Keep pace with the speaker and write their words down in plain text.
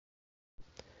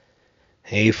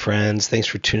Hey friends, thanks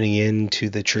for tuning in to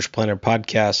the Church Planner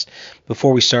Podcast.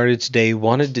 Before we started today,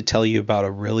 wanted to tell you about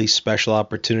a really special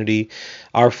opportunity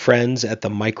our friends at the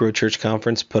Micro Church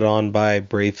Conference put on by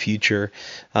Brave Future,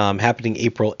 happening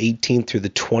April 18th through the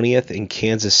 20th in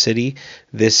Kansas City.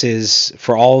 This is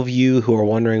for all of you who are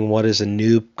wondering what is a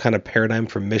new kind of paradigm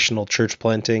for missional church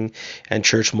planting and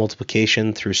church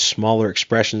multiplication through smaller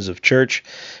expressions of church,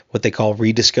 what they call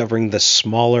rediscovering the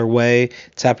smaller way.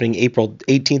 It's happening April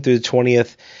 18th through the 20th.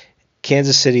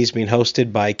 Kansas City is being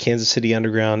hosted by Kansas City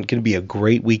Underground. Going to be a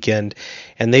great weekend.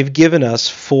 And they've given us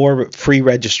 4 free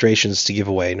registrations to give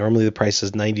away. Normally the price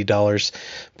is $90,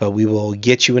 but we will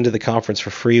get you into the conference for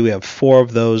free. We have 4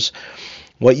 of those.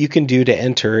 What you can do to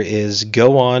enter is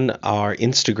go on our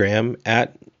Instagram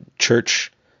at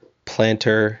Church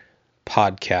Planter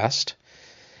Podcast.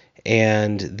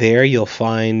 And there you'll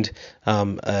find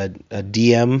a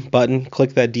DM button.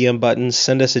 Click that DM button.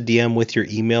 Send us a DM with your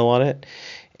email on it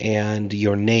and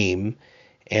your name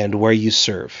and where you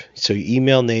serve. So you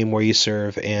email, name, where you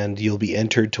serve, and you'll be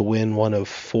entered to win one of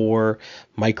 4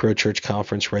 Micro Church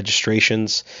Conference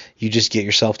registrations. You just get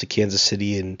yourself to Kansas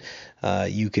City and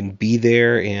you can be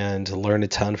there and learn a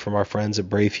ton from our friends at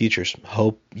Brave Futures.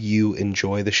 Hope you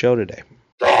enjoy the show today.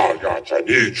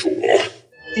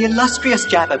 The illustrious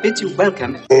Jabba bids you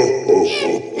welcome.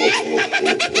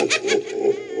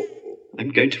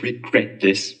 I'm going to regret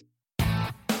this.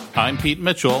 I'm Pete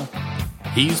Mitchell,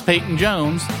 he's Peyton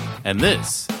Jones, and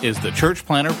this is the Church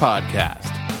Planner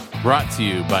Podcast, brought to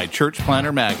you by Church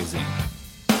Planner Magazine.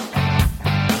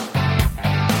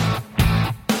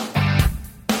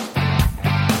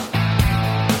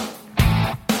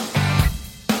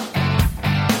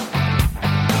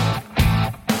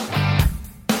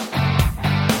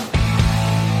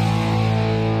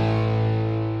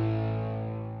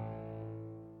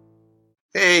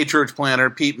 Hey, Church Planner,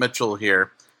 Pete Mitchell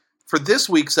here. For this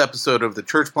week's episode of the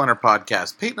Church Planner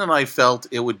Podcast, Peyton and I felt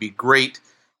it would be great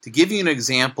to give you an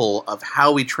example of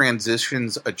how he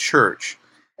transitions a church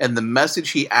and the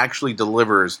message he actually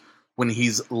delivers when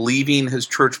he's leaving his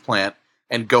church plant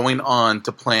and going on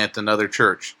to plant another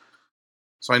church.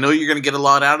 So I know you're going to get a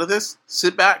lot out of this.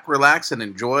 Sit back, relax, and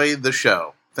enjoy the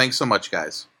show. Thanks so much,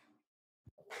 guys.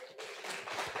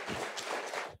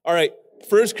 All right,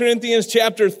 1 Corinthians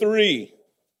chapter 3.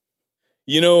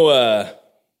 You know,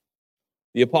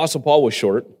 the Apostle Paul was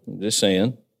short, I'm just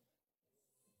saying.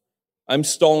 I'm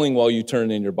stalling while you turn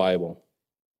in your Bible.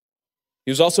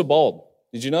 He was also bald.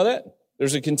 Did you know that?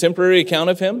 There's a contemporary account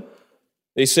of him.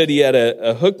 They said he had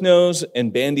a hook nose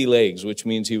and bandy legs, which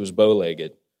means he was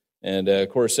bow-legged. And, of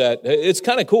course, it's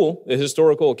kind of cool, the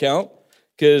historical account,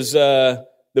 because the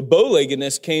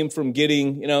bow-leggedness came from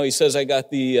getting, he says, I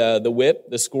got the whip,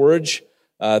 the scourge,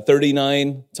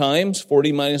 39 times,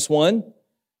 40 minus 1.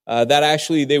 That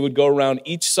actually, they would go around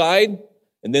each side,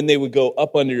 and then they would go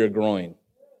up under your groin.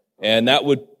 And that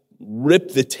would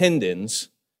rip the tendons,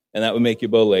 and that would make you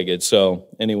bow-legged. So,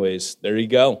 anyways, there you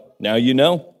go. Now you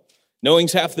know.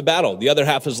 Knowing's half the battle. The other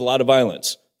half is a lot of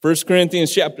violence. 1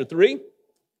 Corinthians chapter 3.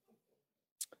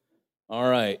 All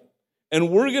right. And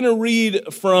we're going to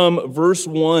read from verse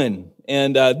 1.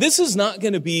 And this is not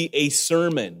going to be a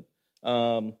sermon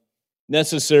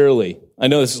necessarily. I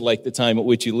know this is like the time at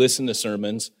which you listen to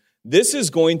sermons. This is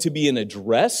going to be an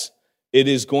address. It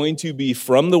is going to be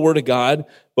from the Word of God.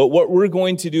 But what we're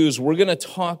going to do is we're going to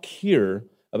talk here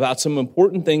about some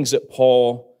important things that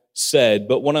Paul said.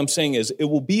 But what I'm saying is it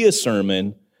will be a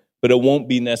sermon, but it won't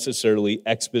be necessarily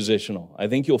expositional. I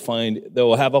think you'll find that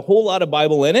will have a whole lot of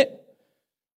Bible in it.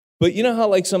 But you know how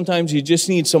like sometimes you just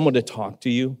need someone to talk to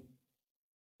you?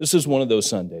 This is one of those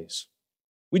Sundays.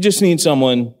 We just need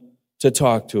someone to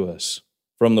talk to us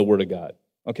from the Word of God,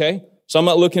 okay? So I'm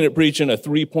not looking at preaching a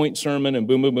 3-point sermon and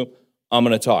boom, boom, boom. I'm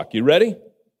going to talk. You ready?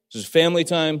 This is family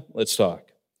time. Let's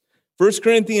talk. 1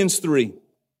 Corinthians 3.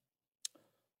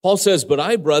 Paul says, but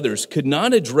I, brothers, could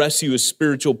not address you as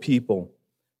spiritual people,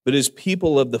 but as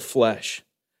people of the flesh,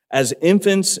 as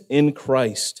infants in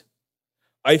Christ.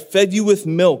 I fed you with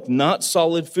milk, not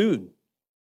solid food.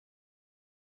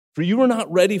 For you were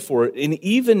not ready for it, and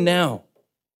even now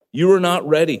you are not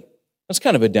ready. That's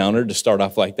kind of a downer to start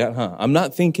off like that, huh? I'm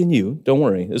not thinking you. Don't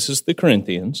worry. This is the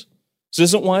Corinthians. This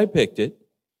isn't why I picked it.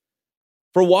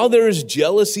 For while there is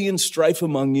jealousy and strife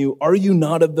among you, are you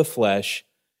not of the flesh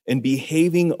and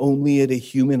behaving only in a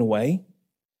human way?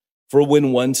 For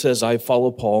when one says, I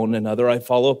follow Paul, and another, I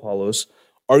follow Apollos,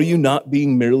 are you not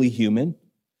being merely human?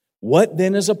 What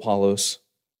then is Apollos?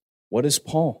 What is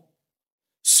Paul?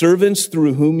 Servants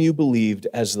through whom you believed,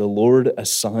 as the Lord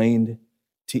assigned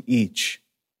to each.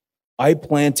 I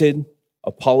planted,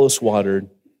 Apollos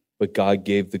watered, but God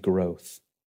gave the growth.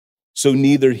 So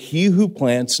neither he who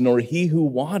plants nor he who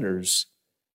waters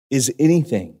is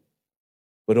anything,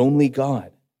 but only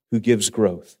God who gives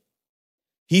growth.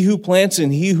 He who plants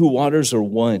and he who waters are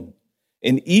one,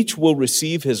 and each will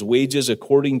receive his wages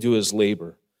according to his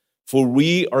labor. For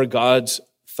we are God's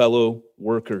fellow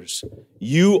workers.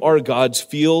 You are God's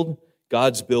field,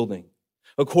 God's building.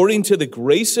 According to the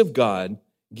grace of God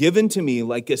given to me,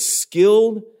 like a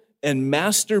skilled and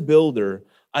master builder,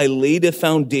 I laid a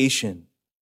foundation,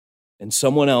 and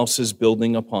someone else is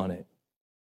building upon it.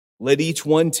 Let each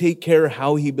one take care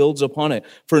how he builds upon it.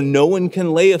 For no one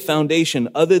can lay a foundation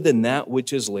other than that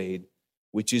which is laid,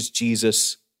 which is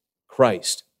Jesus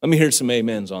Christ. Let me hear some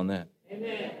amens on that.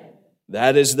 Amen.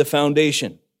 That is the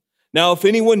foundation. Now, if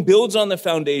anyone builds on the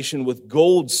foundation with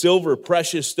gold, silver,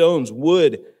 precious stones,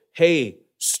 wood, hay,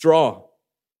 straw,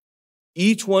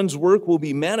 each one's work will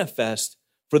be manifest,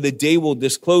 for the day will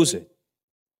disclose it.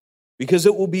 Because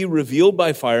it will be revealed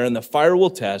by fire, and the fire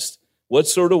will test what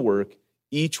sort of work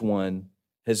each one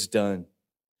has done.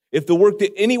 If the work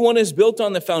that anyone has built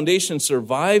on the foundation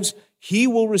survives, he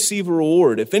will receive a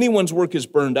reward. If anyone's work is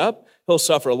burned up, he'll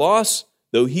suffer loss,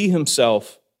 though he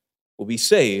himself will be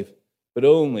saved, but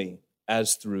only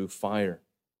as through fire.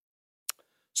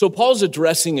 So Paul's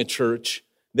addressing a church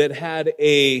that had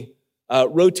a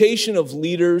rotation of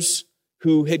leaders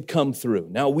who had come through.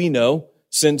 Now we know,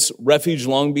 since Refuge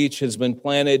Long Beach has been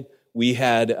planted, we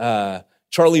had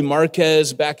Charlie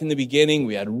Marquez back in the beginning.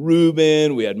 We had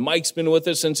Ruben. We had Mike's been with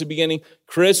us since the beginning.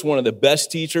 Chris, one of the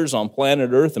best teachers on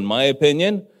planet Earth, in my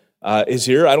opinion, is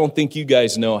here. I don't think you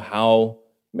guys know how,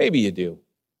 maybe you do,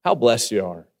 how blessed you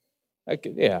are.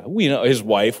 Yeah, we know. His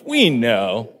wife, we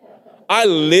know. I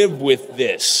live with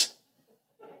this.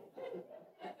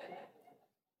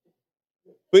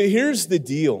 But here's the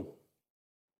deal.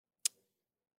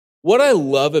 What I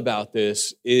love about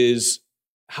this is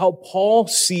how Paul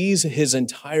sees his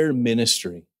entire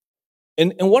ministry.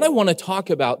 And what I want to talk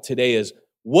about today is,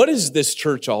 what is this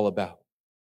church all about?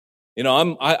 You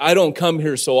know, I don't come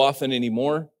here so often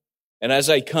anymore. And as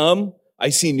I come, I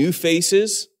see new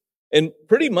faces. And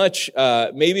pretty much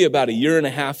maybe about a year and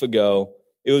a half ago,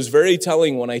 it was very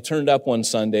telling when I turned up one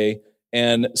Sunday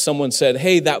and someone said,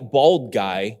 "Hey, that bald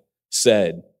guy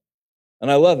said."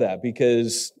 And I love that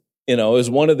because, you know, as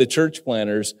one of the church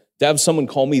planners, to have someone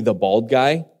call me the bald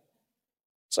guy,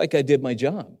 it's like I did my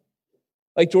job.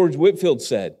 Like George Whitefield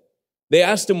said. They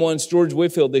asked him once, George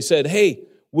Whitefield, they said, "Hey,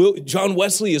 John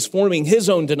Wesley is forming his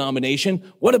own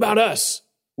denomination. What about us?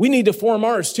 We need to form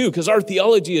ours too, because our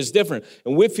theology is different."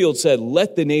 And Whitefield said,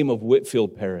 "Let the name of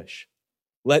Whitefield perish.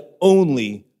 Let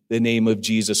only the name of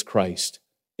Jesus Christ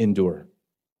endure."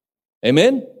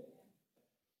 Amen?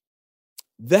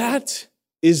 That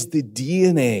is the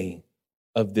DNA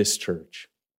of this church.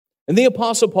 And the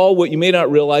Apostle Paul, what you may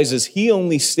not realize is he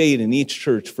only stayed in each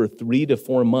church for 3 to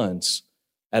 4 months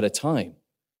at a time.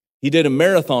 He did a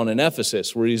marathon in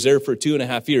Ephesus where he was there for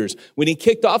 2.5 years. When he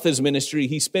kicked off his ministry,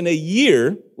 he spent a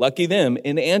year, lucky them,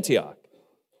 in Antioch.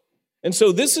 And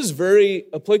so this is very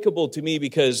applicable to me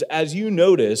because, as you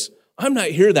notice, I'm not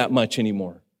here that much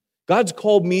anymore. God's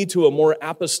called me to a more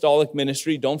apostolic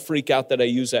ministry. Don't freak out that I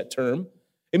use that term.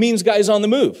 It means guys on the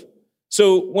move.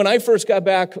 So when I first got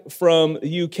back from the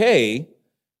UK,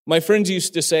 my friends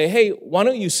used to say, "Hey, why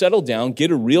don't you settle down,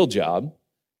 get a real job,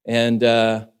 and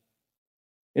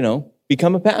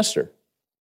become a pastor?"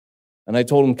 And I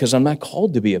told them, because I'm not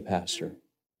called to be a pastor.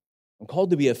 I'm called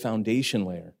to be a foundation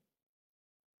layer.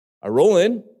 I roll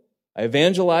in, I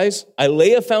evangelize, I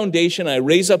lay a foundation, I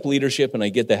raise up leadership, and I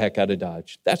get the heck out of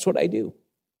Dodge. That's what I do.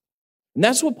 And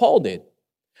that's what Paul did.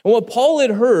 And what Paul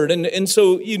had heard, and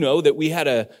so you know that we had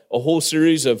a whole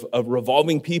series of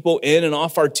revolving people in and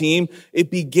off our team,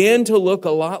 it began to look a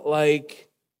lot like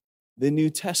the New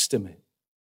Testament.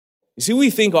 You see, we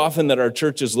think often that our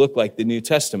churches look like the New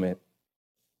Testament.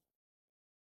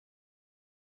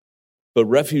 But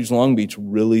Refuge Long Beach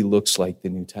really looks like the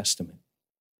New Testament.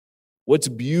 What's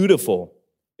beautiful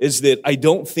is that I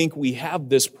don't think we have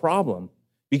this problem.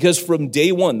 Because from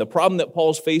day one, the problem that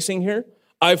Paul's facing here,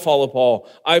 I follow Paul,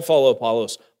 I follow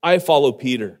Apollos, I follow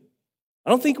Peter.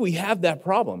 I don't think we have that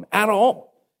problem at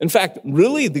all. In fact,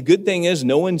 really the good thing is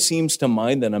no one seems to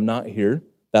mind that I'm not here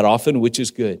that often, which is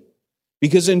good.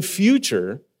 Because in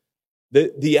future,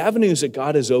 the avenues that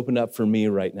God has opened up for me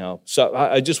right now. So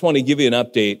I just want to give you an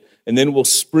update, and then we'll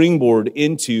springboard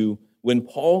into when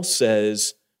Paul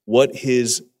says what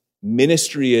his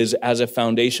ministry is as a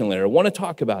foundation layer. I want to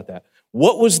talk about that.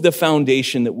 What was the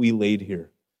foundation that we laid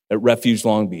here at Refuge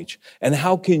Long Beach? And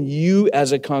how can you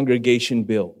as a congregation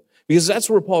build? Because that's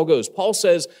where Paul goes. Paul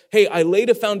says, "Hey, I laid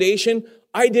a foundation.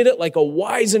 I did it like a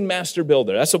wise and master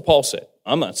builder." That's what Paul said.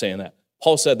 I'm not saying that.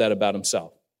 Paul said that about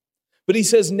himself. But he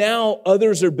says now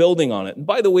others are building on it. And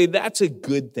by the way, that's a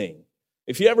good thing.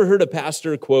 If you ever heard a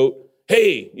pastor quote,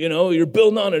 hey, you're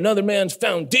building on another man's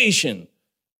foundation,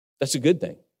 that's a good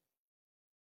thing.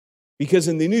 Because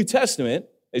in the New Testament,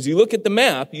 as you look at the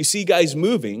map, you see guys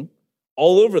moving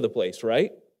all over the place,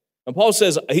 right? And Paul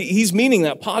says, he's meaning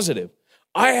that positive.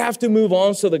 I have to move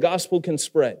on so the gospel can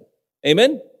spread.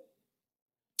 Amen?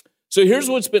 So here's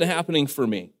what's been happening for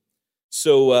me.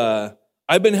 So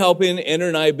I've been helping, Anna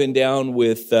and I have been down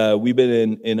with, we've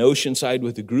been in Oceanside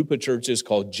with a group of churches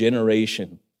called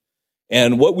Generation.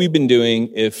 And what we've been doing,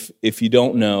 if you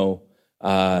don't know,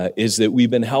 is that we've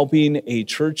been helping a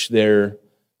church there.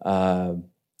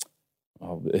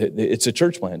 It's a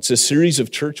church plant. It's a series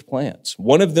of church plants.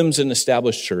 One of them's an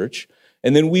established church.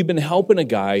 And then we've been helping a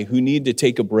guy who needed to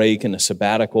take a break and a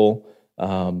sabbatical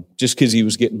just because he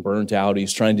was getting burnt out.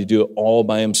 He's trying to do it all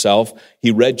by himself.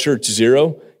 He read Church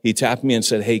Zero. He tapped me and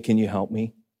said, hey, can you help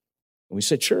me? And we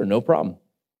said, sure, no problem.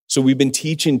 So we've been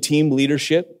teaching team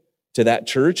leadership to that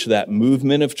church, that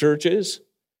movement of churches.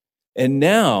 And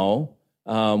now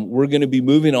we're going to be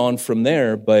moving on from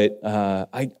there. But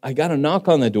I got a knock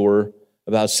on the door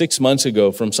about 6 months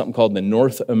ago from something called the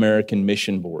North American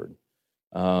Mission Board.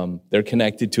 They're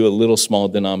connected to a little small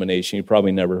denomination. You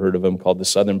probably never heard of them, called the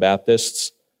Southern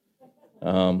Baptists.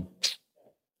 They're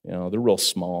real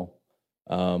small.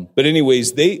 But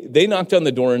anyways, they knocked on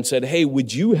the door and said, hey,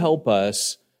 would you help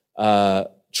us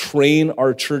train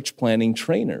our church planning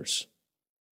trainers?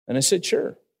 And I said,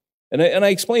 sure. And I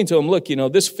explained to them, look,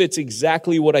 this fits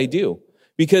exactly what I do.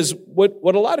 Because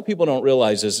what a lot of people don't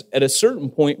realize is at a certain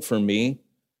point for me,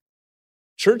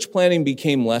 church planning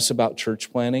became less about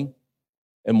church planning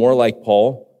and more like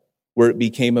Paul, where it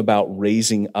became about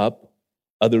raising up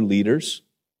other leaders.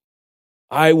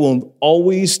 I will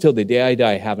always, till the day I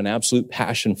die, have an absolute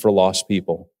passion for lost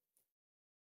people.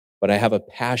 But I have a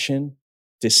passion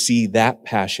to see that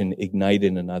passion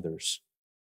ignited in others.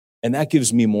 And that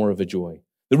gives me more of a joy.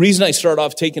 The reason I start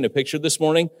off taking a picture this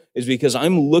morning is because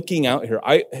I'm looking out here.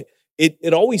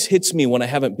 It always hits me when I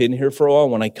haven't been here for a while,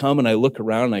 when I come and I look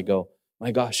around and I go,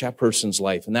 my gosh, that person's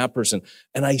life and that person.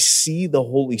 And I see the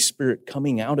Holy Spirit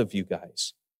coming out of you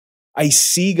guys. I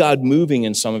see God moving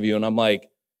in some of you. And I'm like,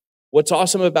 what's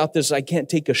awesome about this, I can't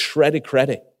take a shred of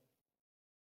credit.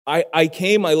 I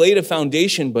laid a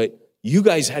foundation, but you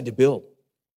guys had to build.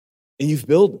 And you've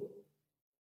built.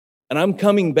 And I'm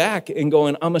coming back and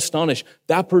going, I'm astonished.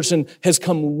 That person has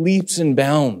come leaps and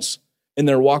bounds in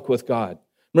their walk with God.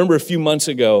 Remember a few months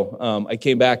ago, I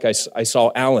came back, I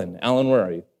saw Alan. Alan, where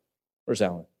are you? Where's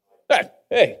Alan?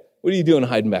 Hey, what are you doing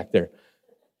hiding back there?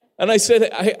 And I said,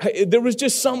 there was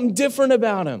just something different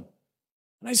about him.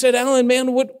 And I said, Alan, man,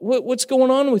 what's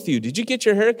going on with you? Did you get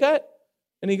your hair cut?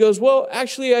 And he goes, well,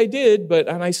 actually I did.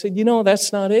 And I said,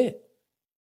 that's not it.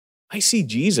 I see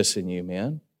Jesus in you,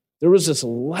 man. There was this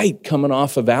light coming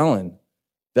off of Alan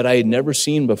that I had never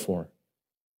seen before.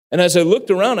 And as I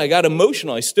looked around, I got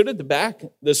emotional. I stood at the back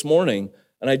this morning,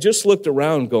 and I just looked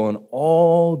around going,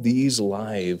 all these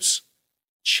lives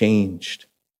changed.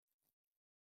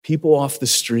 People off the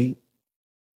street,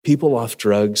 people off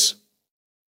drugs,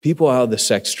 people out of the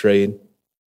sex trade,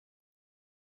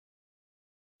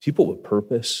 people with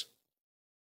purpose,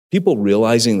 people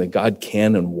realizing that God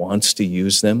can and wants to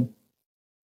use them.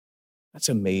 That's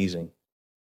amazing.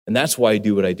 And that's why I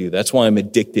do what I do. That's why I'm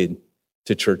addicted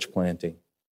to church planting.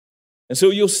 And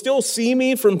so you'll still see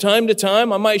me from time to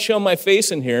time. I might show my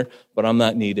face in here, but I'm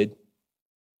not needed.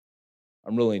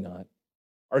 I'm really not.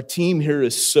 Our team here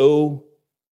is so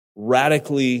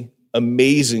radically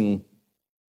amazing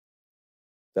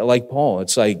that, like Paul,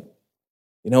 it's like,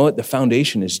 you know what? The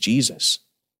foundation is Jesus,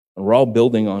 and we're all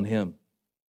building on him.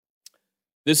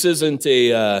 This isn't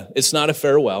it's not a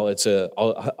farewell. It's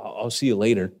I'll see you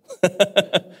later.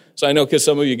 So I know because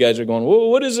some of you guys are going, well,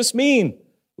 what does this mean?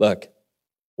 Look,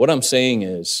 what I'm saying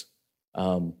is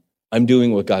I'm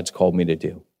doing what God's called me to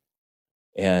do.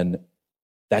 And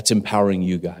that's empowering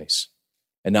you guys.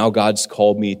 And now God's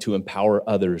called me to empower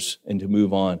others and to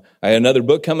move on. I had another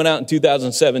book coming out in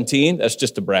 2017. That's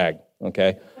just a brag,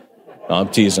 okay? No, I'm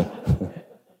teasing.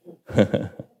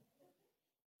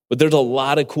 But there's a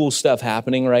lot of cool stuff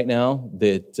happening right now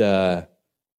that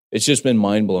it's just been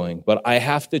mind-blowing. But I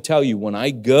have to tell you, when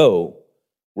I go,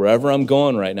 wherever I'm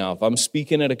going right now, if I'm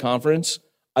speaking at a conference,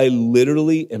 I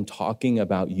literally am talking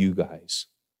about you guys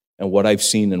and what I've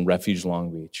seen in Refuge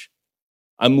Long Beach.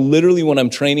 I'm literally, when I'm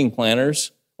training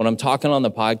planners, when I'm talking on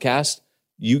the podcast,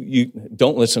 you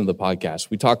don't listen to the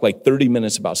podcast. We talk like 30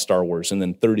 minutes about Star Wars and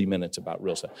then 30 minutes about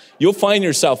real stuff. You'll find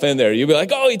yourself in there. You'll be like,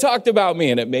 oh, he talked about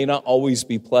me. And it may not always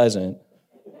be pleasant.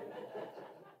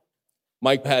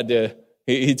 Mike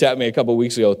he tapped me a couple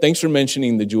weeks ago. Thanks for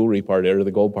mentioning the jewelry party or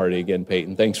the gold party again,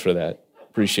 Peyton. Thanks for that.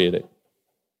 Appreciate it.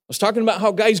 I was talking about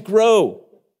how guys grow.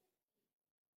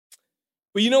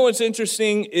 But you know what's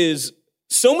interesting is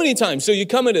so many times, so you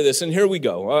come into this, and here we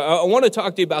go. I want to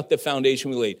talk to you about the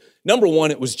foundation we laid. Number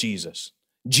one, it was Jesus.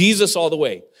 Jesus all the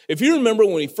way. If you remember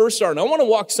when we first started, I want to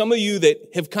walk some of you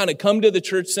that have kind of come to the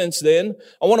church since then.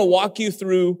 I want to walk you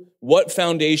through what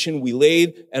foundation we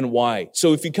laid and why.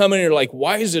 So if you come in and you're like,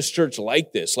 why is this church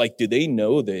like this? Like, do they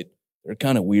know that they're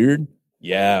kind of weird?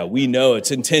 Yeah, we know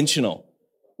it's intentional.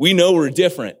 We know we're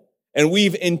different, and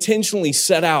we've intentionally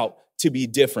set out to be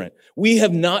different. We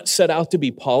have not set out to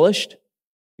be polished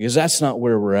because that's not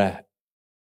where we're at,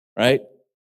 right?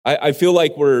 I feel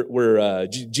like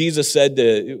Jesus said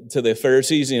to the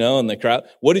Pharisees, and the crowd,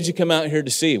 what did you come out here to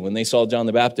see when they saw John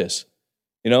the Baptist?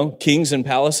 Kings and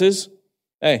palaces?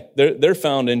 Hey, they're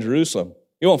found in Jerusalem.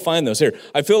 You won't find those here.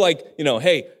 I feel like,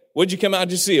 hey, what'd you come out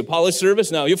to see? A polished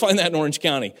service? No, you'll find that in Orange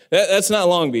County. That's not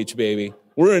Long Beach, baby.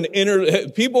 We're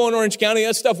people in Orange County,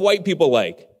 that's stuff white people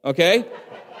like, okay?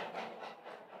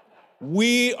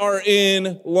 We are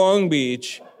in Long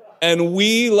Beach, and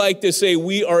we like to say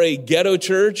we are a ghetto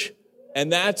church,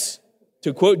 and that's,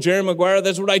 to quote Jerry Maguire,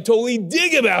 that's what I totally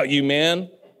dig about you,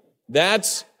 man.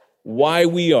 That's why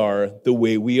we are the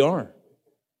way we are.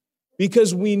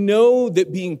 Because we know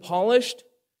that being polished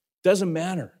doesn't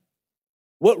matter.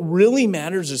 What really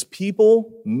matters is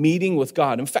people meeting with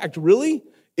God. In fact, really,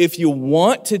 if you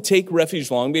want to take Refuge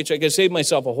Long Beach, I could save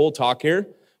myself a whole talk here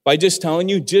by just telling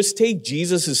you, just take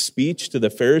Jesus' speech to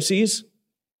the Pharisees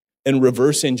and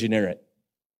reverse engineer it.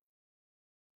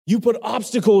 You put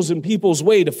obstacles in people's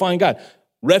way to find God.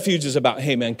 Refuge is about,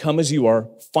 hey man, come as you are,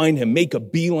 find him, make a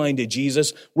beeline to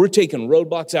Jesus. We're taking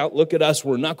roadblocks out. Look at us,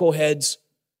 we're knuckleheads,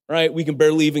 right? We can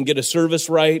barely even get a service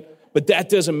right, but that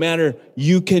doesn't matter.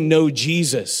 You can know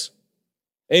Jesus.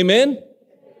 Amen?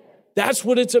 That's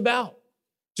what it's about.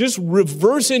 Just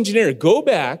reverse engineer it. Go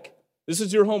back. This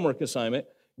is your homework assignment.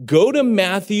 Go to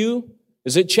Matthew,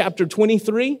 is it chapter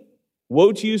 23?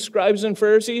 Woe to you, scribes and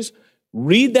Pharisees.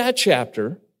 Read that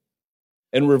chapter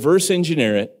and reverse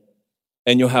engineer it,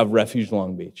 and you'll have Refuge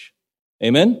Long Beach.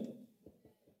 Amen?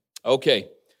 Okay,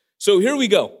 so here we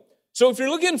go. So if you're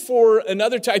looking for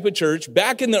another type of church,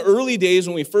 back in the early days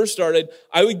when we first started,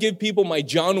 I would give people my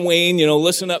John Wayne,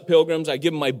 listen up, pilgrims. I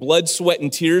give them my blood, sweat,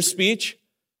 and tears speech,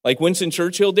 like Winston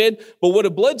Churchill did. But what a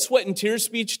blood, sweat, and tears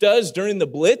speech does during the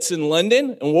Blitz in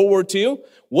London in World War II,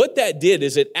 what that did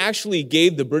is it actually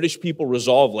gave the British people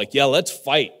resolve, like, yeah, let's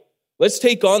fight. Let's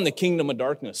take on the kingdom of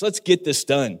darkness. Let's get this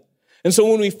done. And so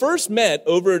when we first met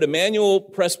over at Emmanuel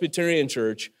Presbyterian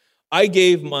Church, I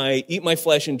gave my eat my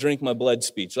flesh and drink my blood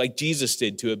speech, like Jesus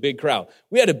did to a big crowd.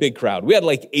 We had a big crowd. We had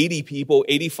like 80 people,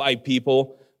 85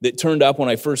 people that turned up when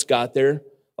I first got there.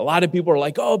 A lot of people are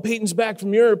like, oh, Peyton's back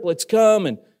from Europe, let's come.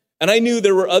 And I knew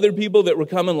there were other people that were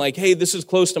coming like, hey, this is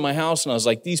close to my house. And I was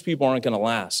like, these people aren't going to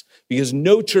last. Because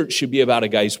no church should be about a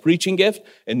guy's preaching gift,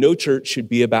 and no church should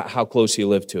be about how close you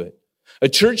live to it. A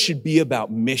church should be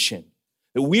about mission.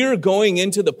 That we are going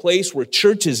into the place where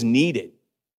church is needed,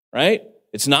 right?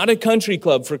 It's not a country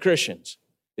club for Christians.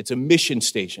 It's a mission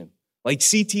station. Like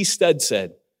C.T. Studd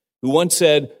said, who once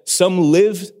said, some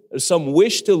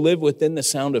wish to live within the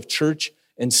sound of church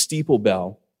and steeple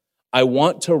bell. I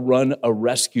want to run a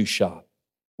rescue shop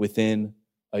within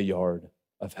a yard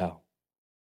of hell.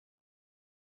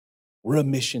 We're a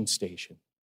mission station.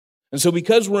 And so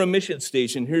because we're a mission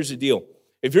station, here's the deal.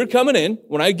 If you're coming in,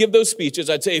 when I give those speeches,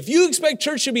 I'd say, if you expect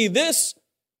church to be this,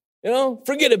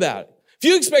 forget about it. If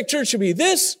you expect church to be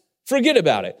this, forget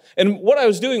about it. And what I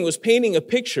was doing was painting a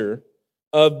picture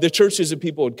of the churches that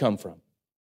people would come from.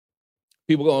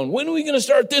 People going, when are we going to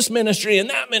start this ministry and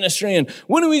that ministry? And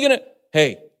when are we going to?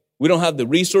 Hey, we don't have the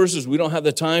resources. We don't have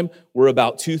the time. We're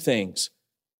about two things: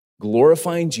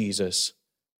 glorifying Jesus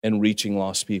and reaching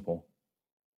lost people.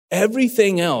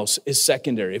 Everything else is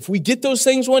secondary. If we get those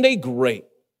things one day, great.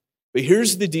 But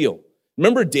here's the deal.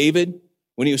 Remember David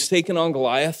when he was taking on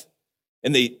Goliath?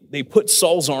 And they put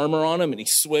Saul's armor on him and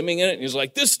he's swimming in it. And he's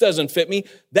like, this doesn't fit me.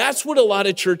 That's what a lot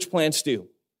of church plants do.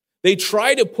 They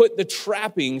try to put the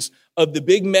trappings of the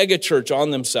big mega church on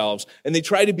themselves. And they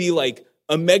try to be like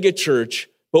a mega church.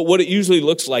 But what it usually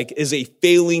looks like is a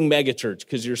failing mega church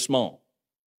because you're small.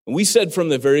 And we said from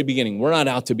the very beginning, we're not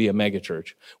out to be a mega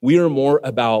church. We are more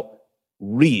about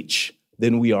reach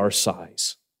than we are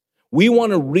size. We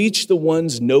want to reach the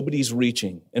ones nobody's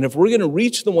reaching. And if we're going to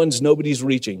reach the ones nobody's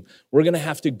reaching, we're going to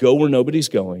have to go where nobody's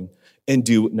going and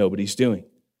do what nobody's doing.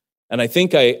 And I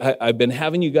think I've been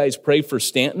having you guys pray for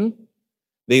Stanton.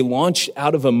 They launched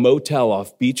out of a motel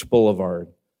off Beach Boulevard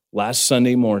last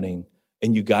Sunday morning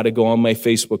And you got to go on my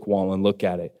Facebook wall and look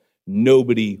at it.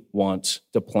 Nobody wants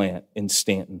to plant in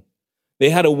Stanton. They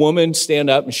had a woman stand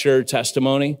up and share her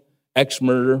testimony,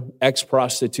 ex-murder,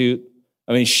 ex-prostitute.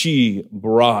 I mean, she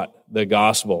brought the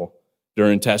gospel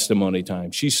during testimony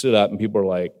time. She stood up and people were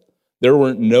like, there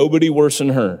weren't nobody worse than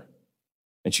her.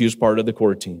 And she was part of the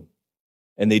core team.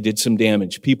 And they did some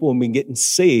damage. People have been getting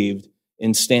saved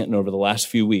in Stanton over the last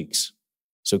few weeks.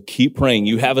 So keep praying.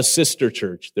 You have a sister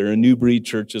church. They're a New Breed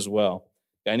church as well.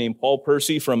 A guy named Paul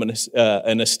Percy from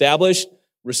an established,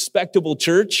 respectable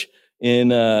church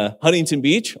in Huntington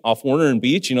Beach, off Warner and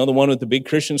Beach. You know, the one with the big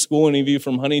Christian school, any of you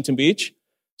from Huntington Beach?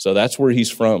 So that's where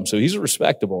he's from. So he's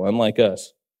respectable, unlike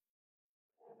us.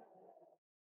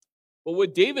 But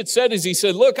what David said is he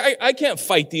said, look, I can't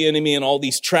fight the enemy in all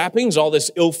these trappings, all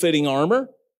this ill-fitting armor.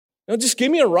 No, just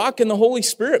give me a rock and the Holy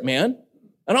Spirit, man,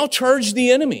 and I'll charge the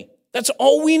enemy. That's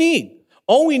all we need.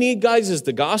 All we need, guys, is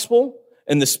the gospel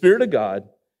and the Spirit of God,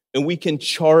 and we can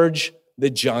charge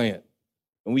the giant,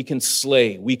 and we can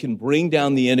slay, we can bring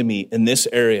down the enemy in this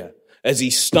area as he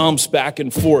stomps back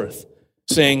and forth,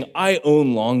 saying, I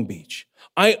own Long Beach.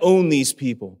 I own these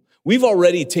people. We've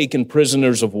already taken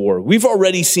prisoners of war. We've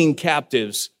already seen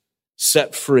captives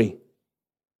set free.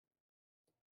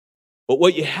 But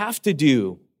what you have to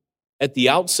do at the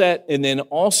outset and then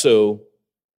also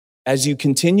as you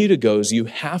continue to go is you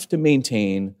have to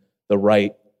maintain the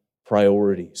right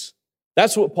priorities.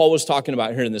 That's what Paul was talking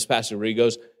about here in this passage where he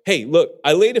goes, hey, look,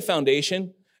 I laid a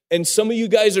foundation and some of you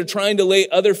guys are trying to lay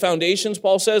other foundations,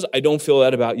 Paul says. I don't feel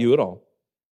that about you at all.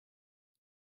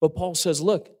 But Paul says,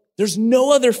 look, there's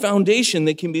no other foundation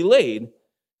that can be laid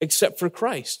except for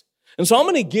Christ. And so I'm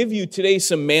going to give you today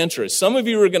some mantras. Some of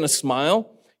you are going to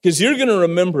smile because you're going to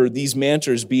remember these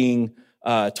mantras being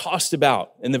tossed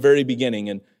about in the very beginning.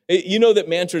 And you know that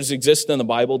mantras exist in the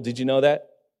Bible. Did you know that?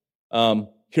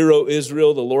 Hear, O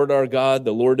Israel, the Lord our God,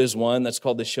 the Lord is one. That's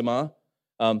called the Shema.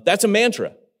 That's a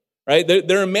mantra. Right?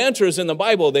 There are mantras in the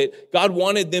Bible that God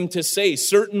wanted them to say,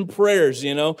 certain prayers,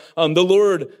 you know. The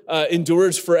Lord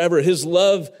endures forever. His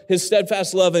love, his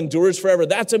steadfast love endures forever.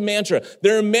 That's a mantra.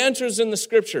 There are mantras in the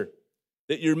scripture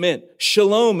that you're meant.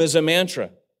 Shalom is a mantra.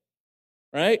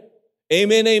 Right?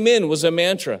 Amen, amen was a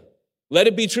mantra. Let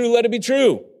it be true, let it be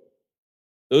true.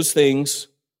 Those things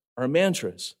are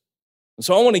mantras. And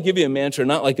so I want to give you a mantra,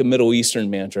 not like a Middle Eastern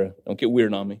mantra. Don't get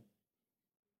weird on me.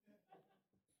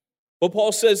 But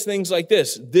Paul says things like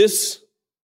this. This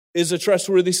is a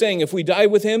trustworthy saying. If we die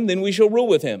with him, then we shall rule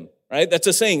with him. Right? That's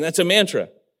a saying. That's a mantra.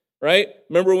 Right?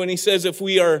 Remember when he says, if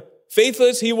we are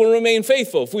faithless, he will remain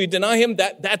faithful. If we deny him,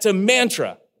 that's a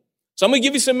mantra. So I'm going to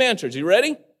give you some mantras. You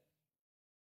ready?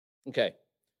 Okay.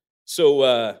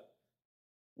 So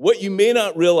what you may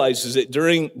not realize is that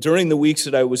during the weeks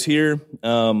that I was here,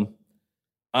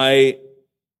 I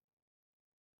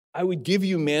would give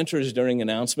you mantras during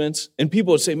announcements, and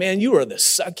people would say, man, you are the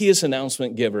suckiest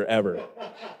announcement giver ever,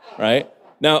 right?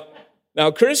 Now,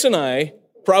 Chris and I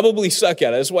probably suck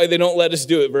at it. That's why they don't let us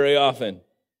do it very often.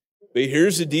 But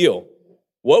here's the deal.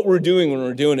 What we're doing when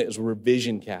we're doing it is we're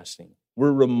vision casting.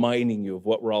 We're reminding you of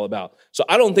what we're all about. So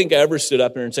I don't think I ever stood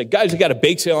up here and said, guys, we got a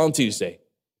bake sale on Tuesday,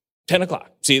 10 o'clock.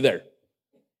 See you there.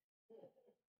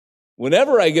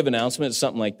 Whenever I give announcements,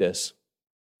 something like this,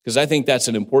 because I think that's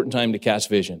an important time to cast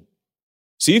vision.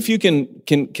 See if you can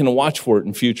watch for it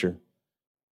in future.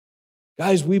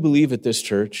 Guys, we believe at this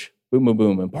church, boom, boom,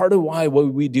 boom. And part of why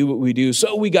we do what we do,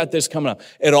 so we got this coming up.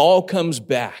 It all comes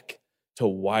back to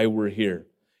why we're here.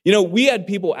 You know, we had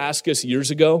people ask us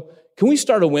years ago, can we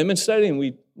start a women's study? And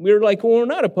we were like, well, we're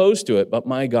not opposed to it. But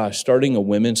my gosh, starting a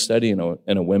women's study in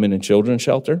a women and children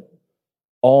shelter,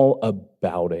 all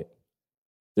about it.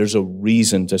 There's a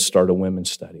reason to start a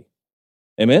women's study.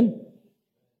 Amen?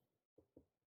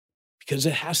 Because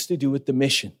it has to do with the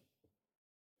mission.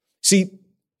 See,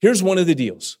 here's one of the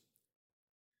deals.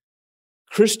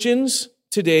 Christians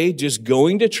today just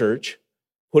going to church,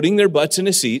 putting their butts in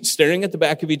a seat, staring at the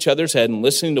back of each other's head and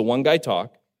listening to one guy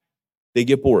talk, they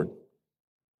get bored.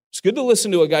 It's good to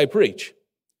listen to a guy preach.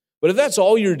 But if that's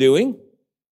all you're doing,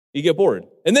 you get bored.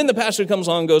 And then the pastor comes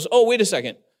along and goes, oh, wait a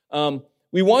second.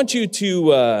 We want you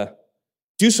to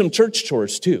do some church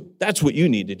chores too. That's what you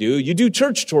need to do. You do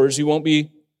church chores, you won't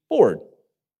be bored.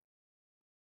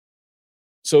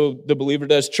 So the believer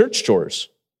does church chores.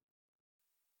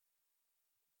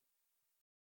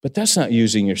 But that's not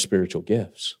using your spiritual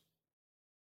gifts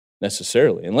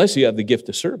necessarily, unless you have the gift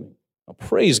of serving. Now,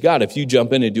 praise God if you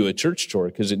jump in and do a church chore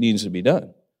because it needs to be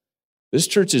done. This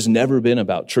church has never been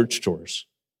about church chores.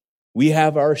 We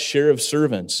have our share of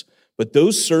servants, but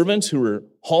those servants who are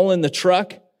hauling the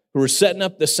truck, who are setting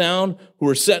up the sound, who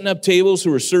are setting up tables,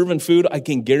 who are serving food, I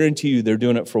can guarantee you they're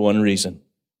doing it for one reason: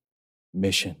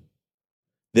 mission.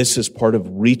 This is part of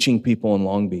reaching people in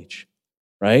Long Beach,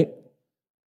 right?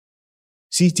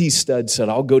 C.T. Studd said,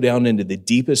 I'll go down into the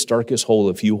deepest, darkest hole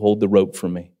if you hold the rope for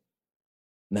me.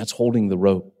 And that's holding the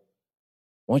rope.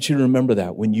 I want you to remember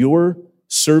that. When you're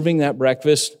serving that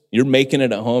breakfast, you're making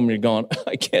it at home, you're going,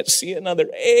 I can't see another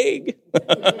egg.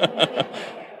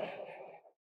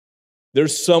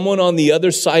 There's someone on the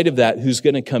other side of that who's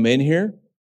going to come in here,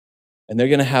 and they're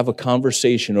going to have a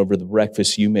conversation over the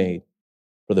breakfast you made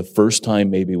for the first time,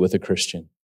 maybe with a Christian.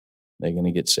 They're going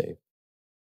to get saved.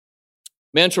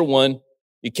 Mantra 1,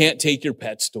 you can't take your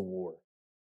pets to war.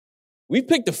 We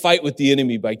picked a fight with the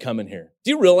enemy by coming here.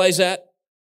 Do you realize that?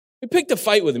 We picked a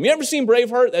fight with him. You ever seen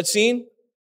Braveheart, that scene?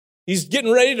 He's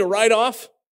getting ready to ride off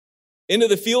into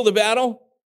the field of battle.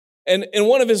 And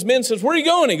one of his men says, where are you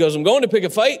going? He goes, I'm going to pick a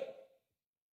fight.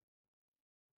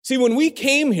 See, when we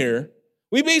came here,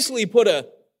 we basically put a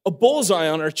bullseye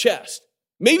on our chest.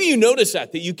 Maybe you noticed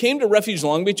that you came to Refuge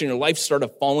Long Beach and your life started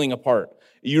falling apart.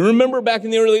 You remember back in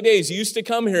the early days, you used to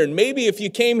come here, and maybe if you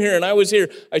came here and I was here,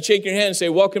 I'd shake your hand and say,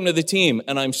 welcome to the team,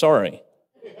 and I'm sorry.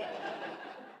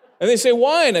 And they say,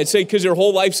 why? And I'd say, because your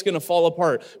whole life's going to fall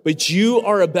apart. But you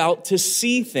are about to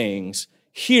see things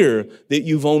here that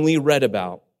you've only read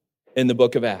about in the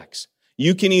book of Acts.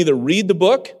 You can either read the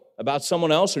book about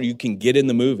someone else, or you can get in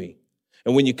the movie.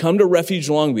 And when you come to Refuge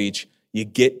Long Beach, you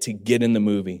get to get in the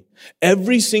movie.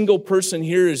 Every single person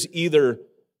here is either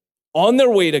on their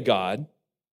way to God,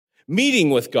 meeting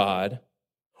with God,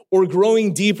 or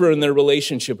growing deeper in their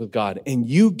relationship with God. And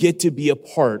you get to be a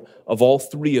part of all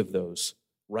three of those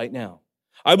right now.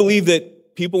 I believe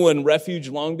that people in Refuge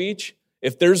Long Beach,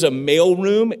 if there's a mail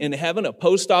room in heaven, a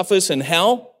post office in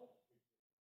hell,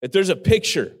 if there's a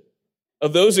picture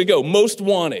of those that go, most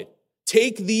wanted,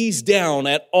 take these down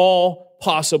at all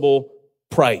possible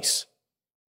price.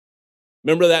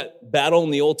 Remember that battle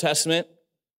in the Old Testament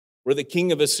where the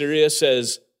king of Assyria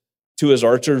says to his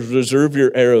archers, reserve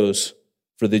your arrows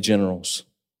for the generals.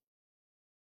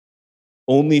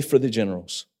 Only for the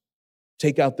generals.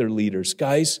 Take out their leaders.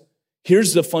 Guys,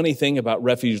 here's the funny thing about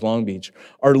Refuge Long Beach.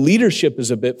 Our leadership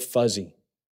is a bit fuzzy.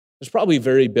 It's probably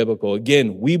very biblical.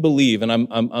 Again, we believe, and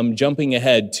I'm jumping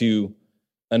ahead to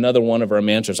another one of our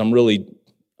mantras. I'm really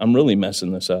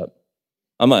messing this up.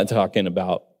 I'm not talking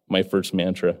about my first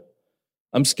mantra.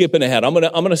 I'm skipping ahead. I'm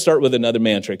gonna start with another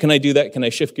mantra. Can I do that? Can I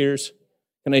shift gears?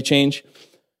 Can I change?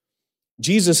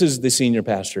 Jesus is the senior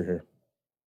pastor here.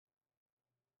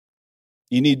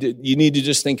 You need to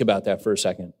just think about that for a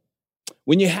second.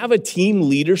 When you have a team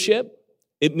leadership,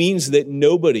 it means that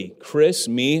nobody, Chris,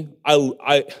 me,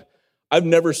 I've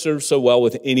never served so well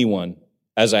with anyone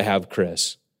as I have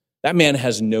Chris. That man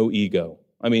has no ego.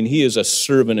 I mean, he is a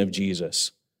servant of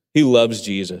Jesus. He loves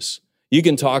Jesus. You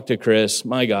can talk to Chris.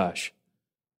 My gosh.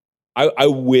 I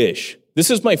wish, this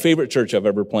is my favorite church I've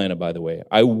ever planted, by the way.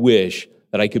 I wish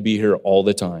that I could be here all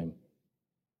the time.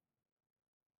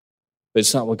 But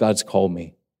it's not what God's called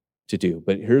me to do.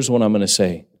 But here's what I'm going to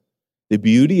say. The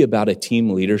beauty about a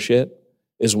team leadership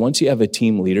is once you have a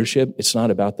team leadership, it's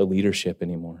not about the leadership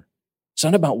anymore. It's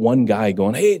not about one guy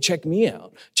going, hey, check me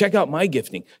out. Check out my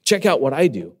gifting. Check out what I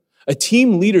do. A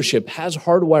team leadership has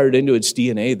hardwired into its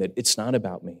DNA that it's not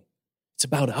about me. It's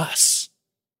about us.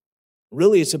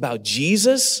 Really, it's about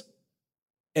Jesus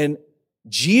and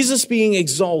Jesus being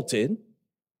exalted.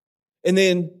 And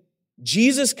then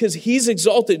Jesus, because he's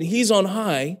exalted and he's on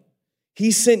high,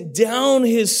 he sent down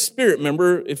his spirit.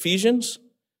 Remember Ephesians?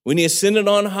 When he ascended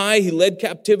on high, he led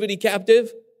captivity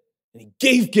captive and he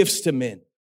gave gifts to men.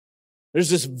 There's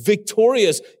this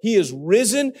victorious, he is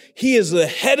risen. He is the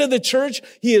head of the church.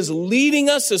 He is leading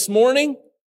us this morning.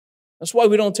 That's why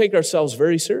we don't take ourselves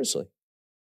very seriously.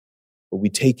 But we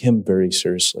take him very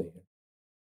seriously.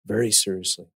 Very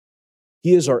seriously.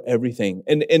 He is our everything.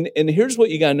 And here's what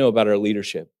you got to know about our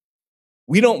leadership.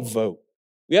 We don't vote.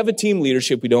 We have a team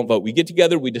leadership. We don't vote. We get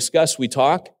together, we discuss, we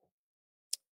talk,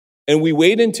 and we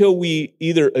wait until we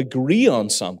either agree on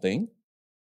something.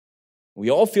 We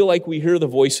all feel like we hear the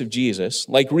voice of Jesus.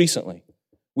 Like recently,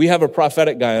 we have a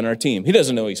prophetic guy on our team. He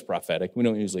doesn't know he's prophetic. We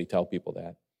don't usually tell people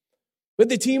that. But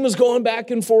the team was going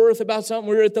back and forth about something.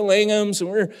 We were at the Langhams,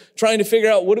 and we were trying to figure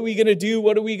out, what are we going to do?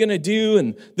 What are we going to do?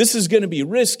 And this is going to be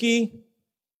risky.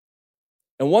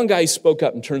 And one guy spoke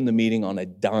up and turned the meeting on a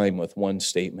dime with one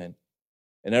statement.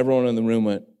 And everyone in the room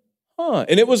went, huh.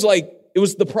 And it was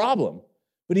the problem.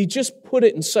 But he just put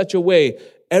it in such a way,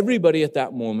 everybody at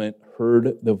that moment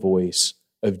heard the voice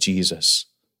of Jesus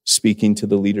speaking to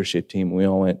the leadership team. We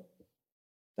all went,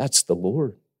 that's the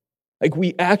Lord. Like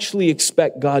we actually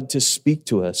expect God to speak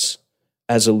to us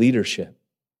as a leadership.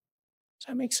 Does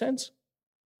that make sense?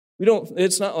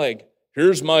 It's not like,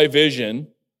 here's my vision.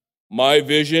 My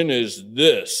vision is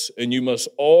this, and you must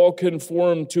all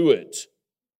conform to it.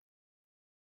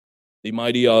 The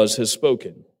mighty Oz has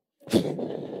spoken.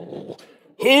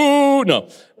 Oh, no.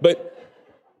 But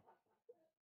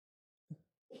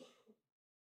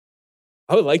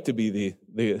I would like to be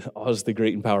the Oz the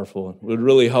Great and Powerful. It would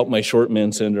really help my short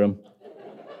man syndrome.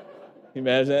 Can you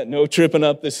imagine that? No tripping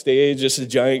up the stage, just a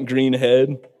giant green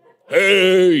head.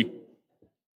 Hey!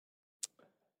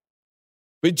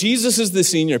 But Jesus is the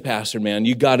senior pastor, man.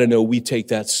 You got to know we take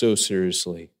that so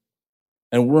seriously.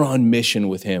 And we're on mission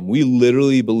with him. We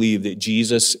literally believe that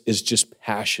Jesus is just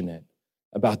passionate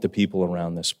about the people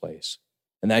around this place.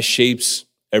 And that shapes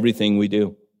everything we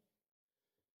do.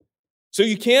 So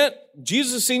you can't,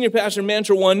 Jesus is senior pastor,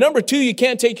 mantra one. Number two, you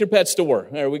can't take your pets to work.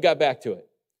 All right, we got back to it.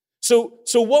 So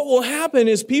what will happen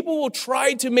is people will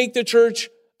try to make the church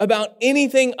about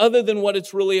anything other than what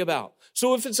it's really about.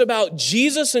 So if it's about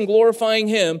Jesus and glorifying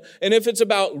him, and if it's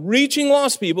about reaching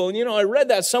lost people, and I read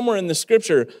that somewhere in the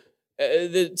scripture,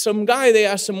 some guy, they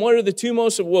asked him,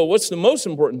 what's the most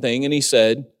important thing? And he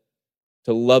said,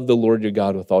 to love the Lord your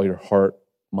God with all your heart,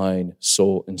 mind,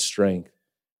 soul, and strength.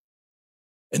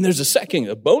 And there's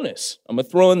a bonus. I'm going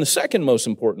to throw in the second most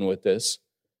important with this.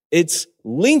 It's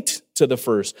linked to the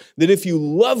first, that if you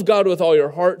love God with all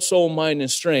your heart, soul, mind, and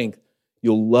strength,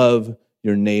 you'll love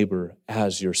your neighbor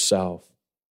as yourself.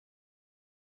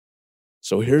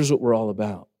 So here's what we're all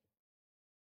about.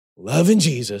 Loving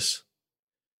Jesus,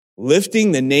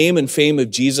 lifting the name and fame of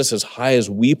Jesus as high as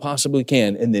we possibly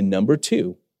can. And then number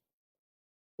two,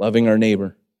 loving our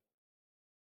neighbor.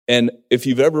 And if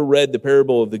you've ever read the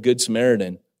parable of the Good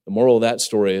Samaritan, the moral of that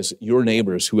story is your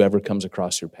neighbor is whoever comes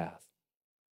across your path.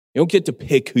 You don't get to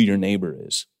pick who your neighbor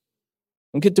is.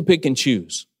 You don't get to pick and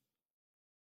choose.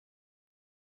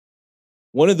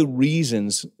 One of the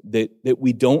reasons that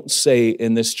we don't say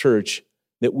in this church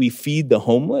that we feed the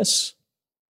homeless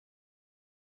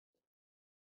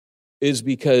is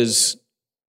because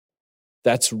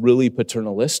that's really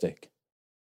paternalistic.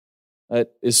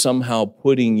 That is somehow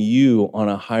putting you on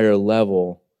a higher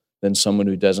level than someone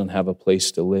who doesn't have a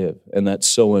place to live. And that's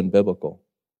so unbiblical.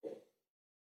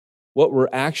 What we're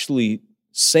actually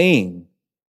saying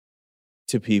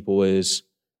to people is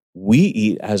we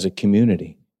eat as a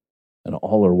community and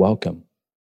all are welcome.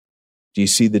 Do you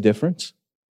see the difference?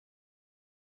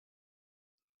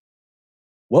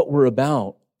 What we're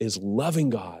about is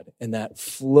loving God, and that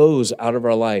flows out of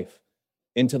our life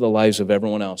into the lives of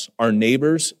everyone else. Our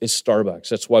neighbors is Starbucks.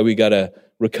 That's why we got a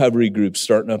recovery group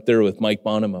starting up there with Mike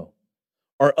Bonomo.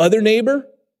 Our other neighbor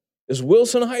is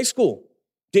Wilson High School,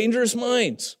 Dangerous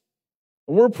Minds.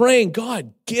 And we're praying,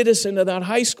 God, get us into that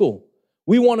high school.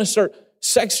 We want to start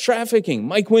sex trafficking.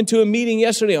 Mike went to a meeting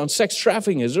yesterday on sex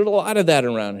trafficking. There's a lot of that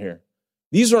around here.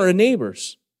 These are our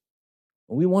neighbors.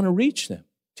 And we want to reach them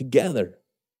together.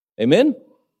 Amen?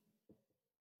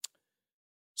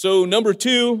 So number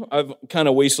two, I've kind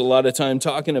of wasted a lot of time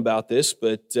talking about this,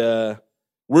 but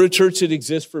we're a church that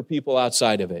exists for people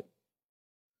outside of it.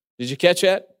 Did you catch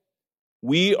that?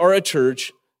 We are a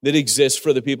church that exists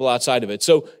for the people outside of it.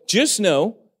 So just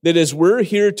know that as we're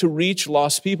here to reach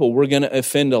lost people, we're going to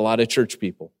offend a lot of church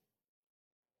people.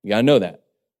 You got to know that.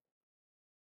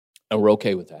 And we're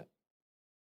okay with that.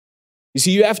 You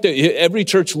see, every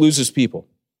church loses people.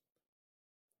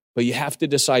 But you have to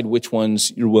decide which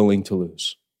ones you're willing to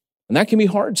lose. And that can be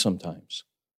hard sometimes.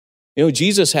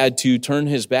 Jesus had to turn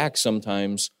his back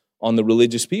sometimes on the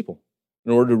religious people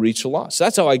in order to reach the lost.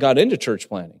 That's how I got into church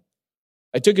planting.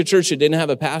 I took a church that didn't have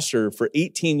a pastor for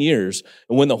 18 years,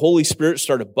 and when the Holy Spirit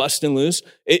started busting loose,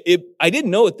 I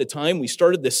didn't know at the time, we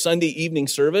started the Sunday evening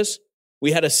service.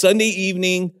 We had a Sunday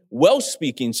evening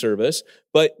Welsh-speaking service,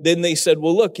 but then they said,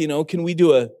 well, look, can we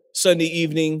do a Sunday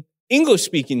evening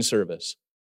English-speaking service?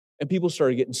 And people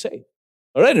started getting saved.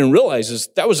 What I didn't realize is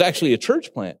that was actually a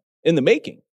church plant in the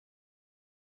making.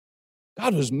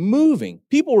 God was moving.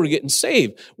 People were getting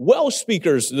saved. Welsh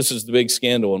speakers, this is the big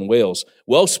scandal in Wales.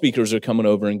 Welsh speakers are coming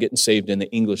over and getting saved in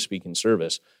the English-speaking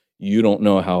service. You don't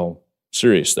know how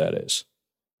serious that is.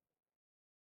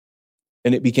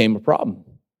 And it became a problem.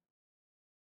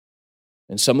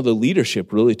 And some of the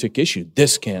leadership really took issue.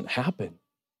 This can't happen.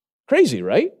 Crazy,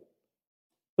 right?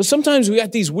 But sometimes we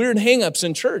got these weird hang-ups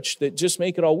in church that just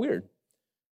make it all weird.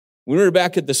 When we were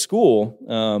back at the school,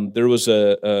 there was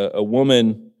a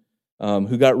woman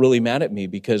who got really mad at me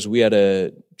because we had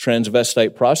a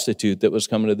transvestite prostitute that was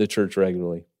coming to the church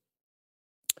regularly.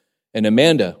 And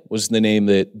Amanda was the name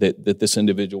that this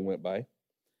individual went by.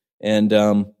 And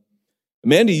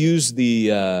Amanda used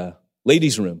the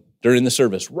ladies' room during the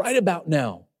service, right about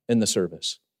now in the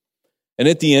service. And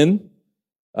at the end,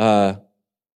 the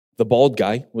bald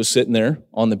guy was sitting there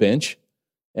on the bench,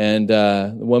 and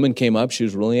the woman came up. She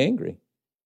was really angry.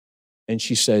 And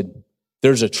she said,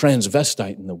 "There's a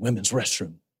transvestite in the women's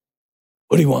restroom.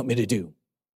 What do you want me to do?"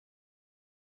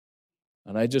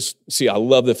 And I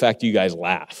love the fact you guys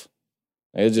laugh.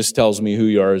 It just tells me who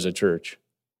you are as a church.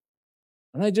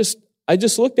 And I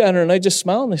just looked at her and I just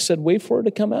smiled and I said, "Wait for her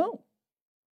to come out."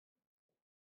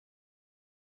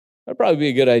 That'd probably be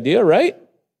a good idea, right?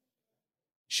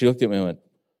 She looked at me and went,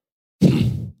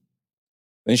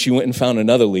 Then she went and found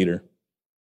another leader,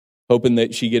 hoping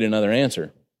that she'd get another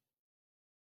answer.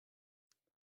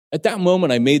 At that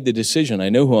moment, I made the decision. I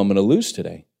know who I'm going to lose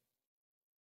today.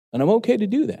 And I'm okay to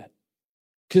do that.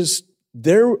 Because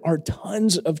there are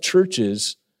tons of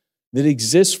churches that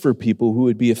exist for people who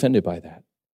would be offended by that.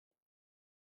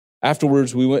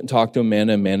 Afterwards, we went and talked to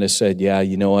Amanda. Amanda said, "Yeah,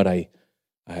 you know what? I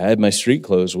had my street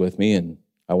clothes with me, and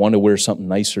I wanted to wear something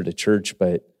nicer to church,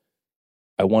 but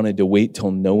I wanted to wait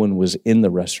till no one was in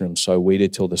the restroom, so I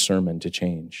waited till the sermon to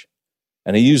change."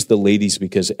 And I used the ladies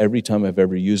because every time I've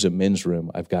ever used a men's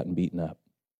room, I've gotten beaten up.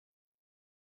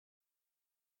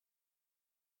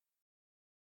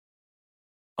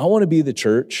 I want to be the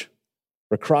church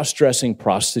where cross-dressing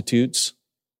prostitutes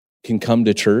can come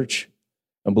to church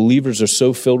and believers are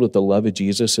so filled with the love of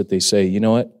Jesus that they say, "You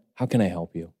know what? How can I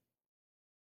help you?"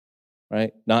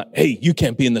 Right? Not, "Hey, you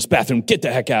can't be in this bathroom. Get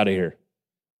the heck out of here."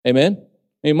 Amen?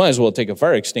 You might as well take a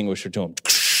fire extinguisher to them.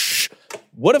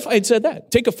 What if I had said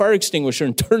that? Take a fire extinguisher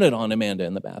and turn it on Amanda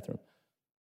in the bathroom.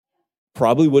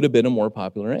 Probably would have been a more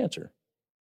popular answer.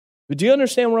 But do you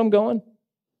understand where I'm going?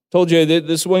 Told you that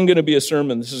this wasn't going to be a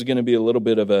sermon. This is going to be a little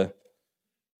bit of a,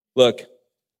 look,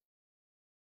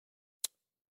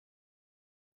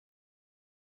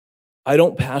 I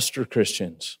don't pastor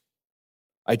Christians.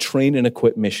 I train and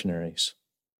equip missionaries.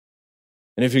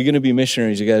 And if you're going to be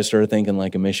missionaries, you got to start thinking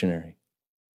like a missionary.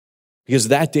 Because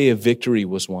that day of victory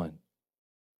was won.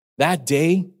 That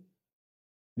day,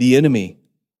 the enemy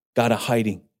got a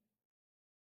hiding.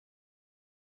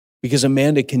 Because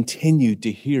Amanda continued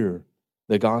to hear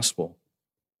the gospel.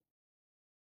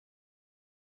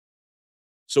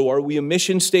 So are we a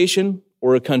mission station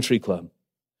or a country club?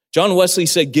 John Wesley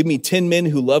said, "Give me 10 men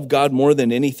who love God more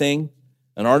than anything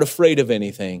and aren't afraid of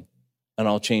anything, and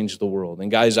I'll change the world." And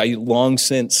guys, I long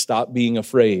since stopped being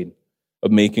afraid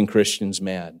of making Christians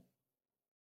mad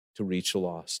to reach the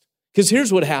lost. Because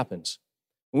here's what happens.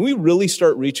 When we really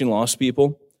start reaching lost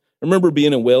people, I remember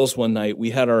being in Wales one night.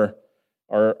 We had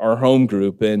our home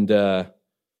group and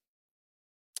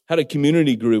had a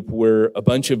community group where a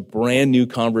bunch of brand new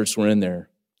converts were in there.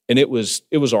 And it was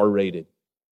R-rated.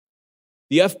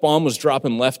 The F-bomb was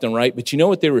dropping left and right, but you know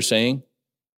what they were saying?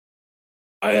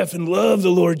 "I effing love the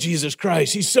Lord Jesus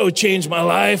Christ. He's so changed my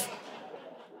life."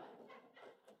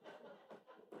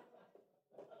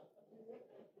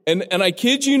 And I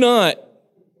kid you not,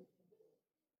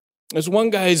 there's one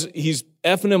guy's, he's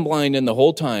effing and blinding the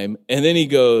whole time, and then he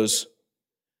goes,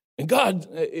 and God,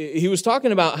 he was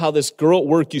talking about how this girl at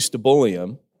work used to bully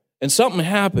him, and something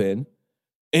happened,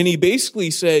 and he basically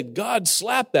said, "God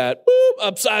slapped that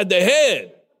upside the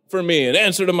head for me in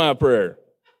answer to my prayer."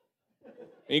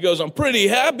 And he goes, "I'm pretty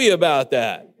happy about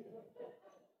that."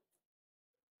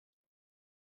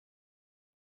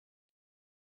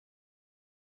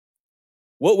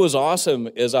 What was awesome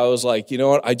is I was like, you know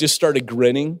what? I just started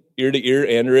grinning ear to ear.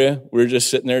 Andrea, we were just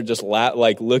sitting there just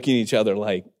looking at each other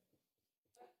like,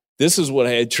 this is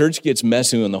what church gets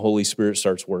messy when the Holy Spirit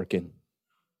starts working.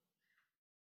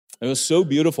 It was so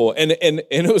beautiful. And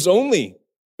it was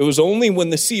only when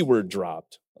the C word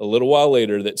dropped a little while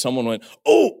later that someone went,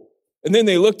 "Oh," and then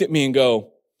they looked at me and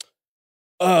go,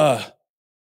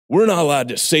 "We're not allowed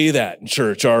to say that in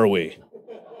church, are we?"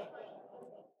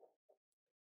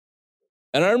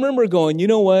 And I remember going, you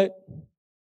know what?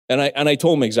 And I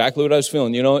told them exactly what I was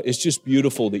feeling. You know, it's just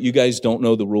beautiful that you guys don't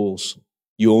know the rules.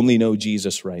 You only know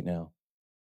Jesus right now.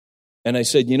 And I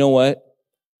said, you know what?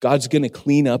 God's going to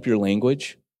clean up your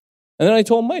language. And then I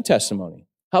told them my testimony,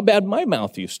 how bad my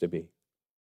mouth used to be.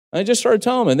 And I just started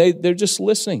telling them, and they're just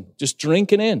listening, just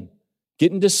drinking in,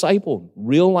 getting discipled,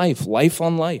 real life, life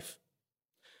on life.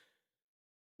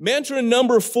 Mantra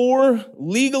number 4,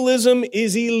 legalism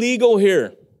is illegal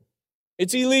here.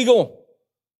 It's illegal.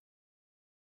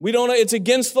 It's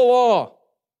against the law.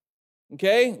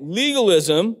 Okay?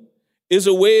 Legalism is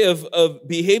a way of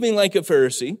behaving like a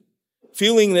Pharisee,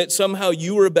 feeling that somehow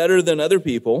you are better than other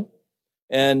people.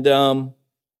 And the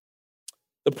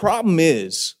problem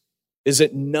is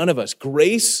that none of us,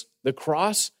 grace, the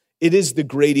cross, It is the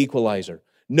great equalizer.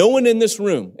 No one in this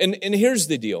room, and here's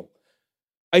the deal.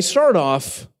 I started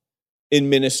off in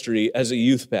ministry as a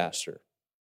youth pastor.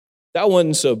 That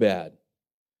wasn't so bad.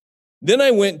 Then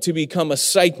I went to become a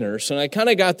psych nurse, and I kind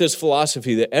of got this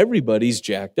philosophy that everybody's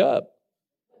jacked up.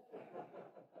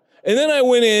 And then I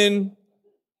went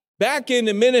back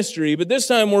into ministry, but this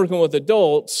time working with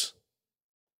adults,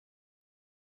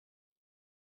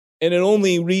 and it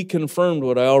only reconfirmed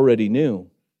what I already knew.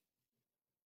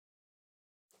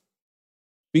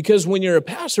 Because when you're a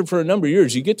pastor for a number of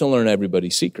years, you get to learn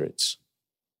everybody's secrets.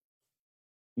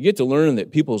 You get to learn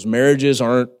that people's marriages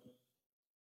aren't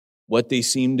what they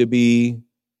seem to be,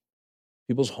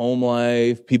 people's home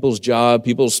life, people's job,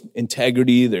 people's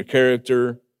integrity, their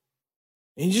character.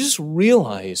 And you just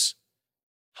realize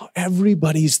how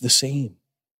everybody's the same.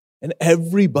 And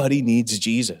everybody needs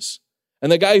Jesus.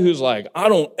 And the guy who's like, I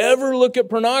don't ever look at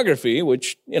pornography,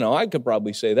 which, I could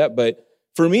probably say that, but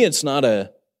for me, it's not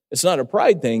a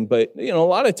pride thing. But, a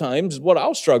lot of times what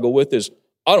I'll struggle with is,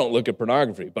 I don't look at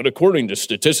pornography, but according to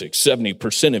statistics,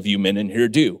 70% of you men in here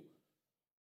do.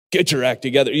 Get your act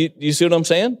together. You see what I'm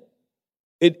saying?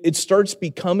 It starts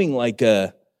becoming like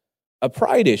a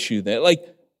pride issue that, like,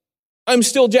 I'm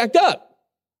still jacked up.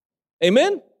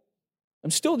 Amen? I'm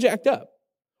still jacked up.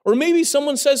 Or maybe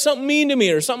someone says something mean to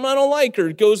me or something I don't like, or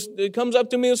it comes up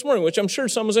to me this morning, which I'm sure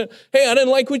someone said, hey, I didn't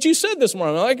like what you said this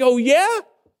morning. I'm like, oh, yeah?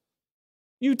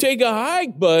 You take a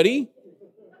hike, buddy.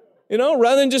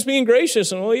 Rather than just being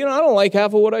gracious and, I don't like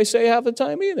half of what I say half the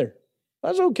time either.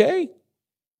 That's okay.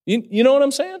 You know what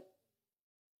I'm saying?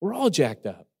 We're all jacked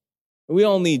up. We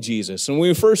all need Jesus. And when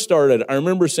we first started, I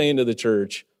remember saying to the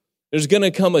church, there's going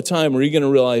to come a time where you're going to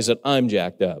realize that I'm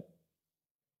jacked up.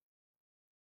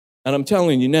 And I'm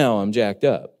telling you now, I'm jacked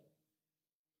up.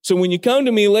 So when you come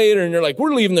to me later and you're like,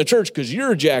 we're leaving the church because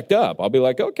you're jacked up, I'll be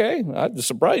like, okay, I'm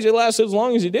surprised you lasted as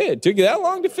long as you did. It took you that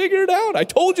long to figure it out. I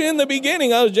told you in the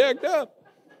beginning I was jacked up.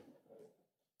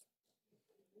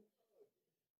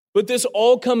 But this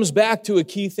all comes back to a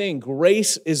key thing.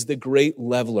 Grace is the great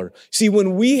leveler. See,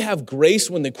 when we have grace,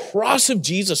 when the cross of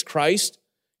Jesus Christ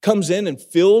comes in and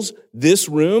fills this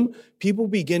room, people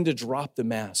begin to drop the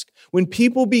mask. When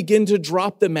people begin to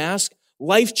drop the mask,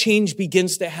 life change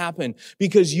begins to happen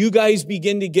because you guys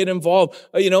begin to get involved.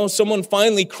 Someone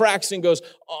finally cracks and goes,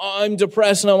 I'm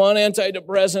depressed and I'm on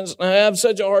antidepressants and I have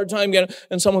such a hard time getting,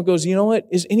 and someone goes, you know what?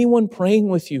 Is anyone praying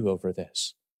with you over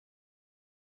this?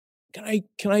 Can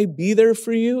I be there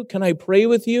for you? Can I pray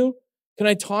with you? Can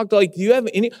I talk? Do you have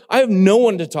any? I have no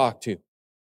one to talk to.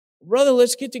 Brother,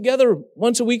 let's get together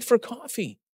once a week for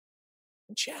coffee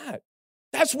and chat.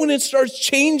 That's when it starts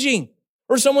changing.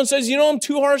 Or someone says, I'm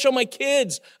too harsh on my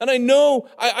kids. And I know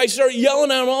I start yelling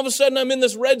at them. All of a sudden, I'm in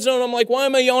this red zone. I'm like, why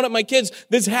am I yelling at my kids?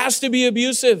 This has to be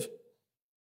abusive.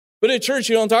 But at church,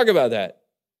 you don't talk about that.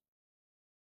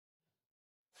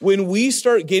 When we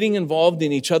start getting involved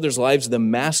in each other's lives, the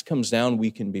mask comes down, we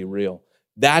can be real.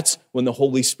 That's when the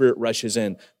Holy Spirit rushes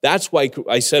in. That's why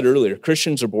I said earlier,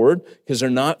 Christians are bored because they're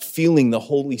not feeling the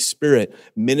Holy Spirit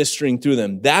ministering through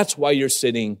them. That's why you're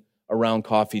sitting around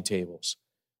coffee tables.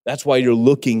 That's why you're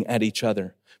looking at each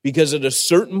other. Because at a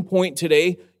certain point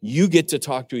today, you get to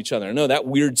talk to each other. I know that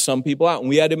weirds some people out, and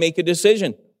we had to make a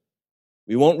decision.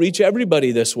 We won't reach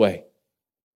everybody this way.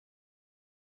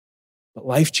 But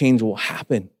life change will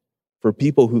happen for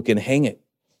people who can hang it,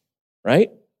 right?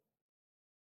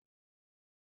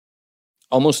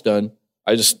 Almost done.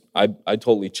 I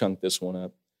totally chunked this one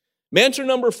up. Mantra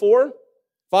number 4,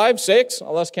 5, 6,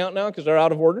 I'll let's count now because they're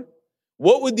out of order.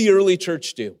 What would the early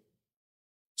church do?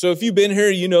 So if you've been here,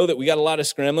 you know that we got a lot of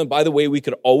scrambling. By the way, we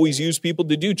could always use people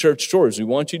to do church chores. We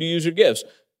want you to use your gifts,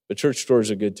 but church chores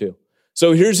are good too.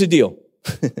 So here's the deal.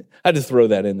 I had to throw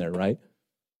that in there, right?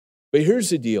 But here's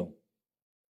the deal.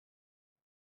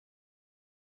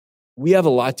 We have a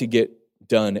lot to get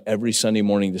done every Sunday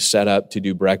morning to set up, to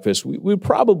do breakfast. We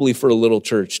probably, for a little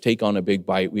church, take on a big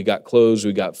bite. We got clothes,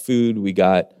 we got food, we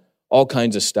got all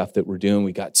kinds of stuff that we're doing.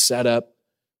 We got set up.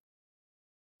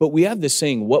 But we have this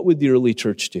saying, what would the early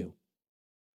church do?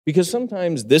 Because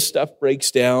sometimes this stuff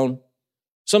breaks down.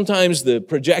 Sometimes the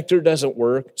projector doesn't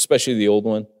work, especially the old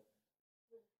one.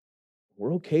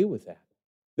 We're okay with that.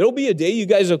 There'll be a day you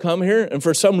guys will come here, and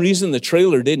for some reason the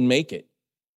trailer didn't make it.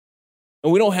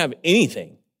 And we don't have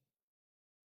anything.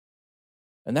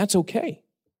 And that's okay.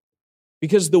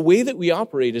 Because the way that we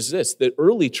operate is this: the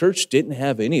early church didn't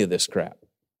have any of this crap.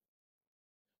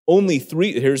 Only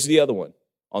 3, here's the other one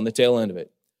on the tail end of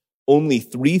it. Only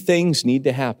 3 things need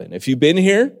to happen. If you've been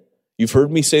here, you've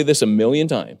heard me say this a million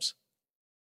times.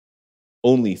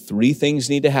 Only 3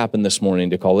 things need to happen this morning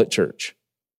to call it church.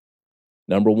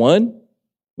 Number 1,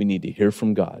 we need to hear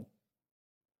from God.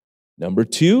 Number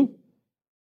 2,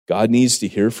 God needs to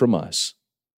hear from us.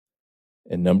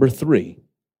 And number 3,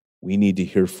 we need to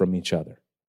hear from each other.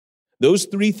 Those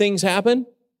 3 things happen,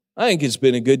 I think it's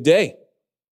been a good day.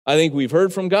 I think we've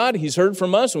heard from God, He's heard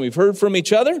from us, and we've heard from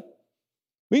each other.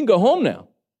 We can go home now.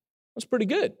 That's pretty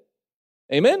good.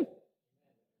 Amen?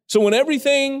 So when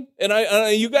everything,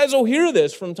 and you guys will hear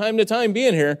this from time to time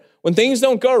being here, when things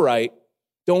don't go right,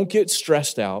 don't get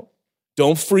stressed out.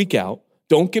 Don't freak out.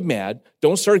 Don't get mad.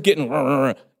 Don't start getting,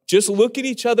 just look at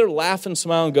each other, laugh and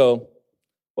smile and go,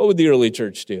 what would the early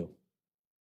church do?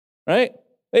 Right?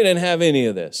 They didn't have any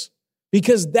of this.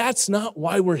 Because that's not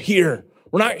why we're here.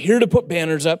 We're not here to put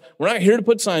banners up. We're not here to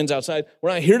put signs outside.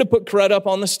 We're not here to put crud up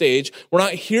on the stage. We're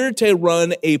not here to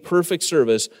run a perfect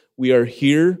service. We are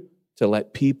here to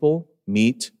let people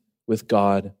meet with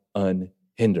God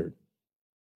unhindered.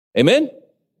 Amen?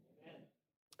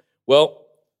 Well,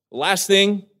 last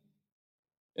thing,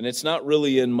 and it's not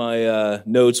really in my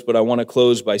notes, but I want to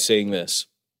close by saying this.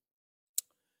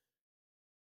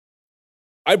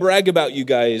 I brag about you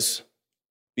guys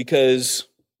because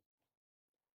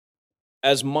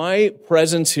as my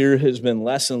presence here has been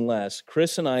less and less,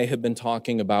 Chris and I have been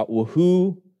talking about, well,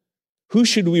 who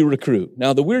should we recruit?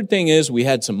 Now, the weird thing is we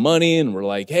had some money and we're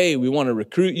like, hey, we want to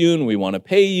recruit you and we want to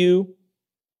pay you.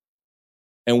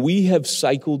 And we have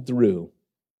cycled through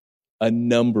a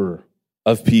number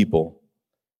of people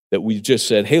that we just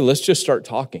said, hey, let's just start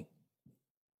talking.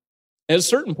 At a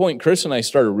certain point, Chris and I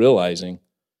started realizing,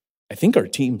 I think our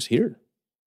team's here.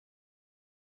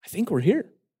 I think we're here.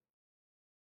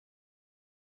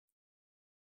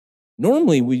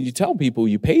 Normally, when you tell people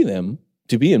you pay them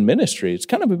to be in ministry, it's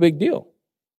kind of a big deal.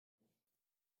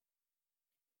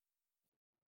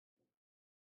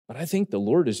 But I think the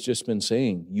Lord has just been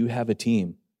saying, you have a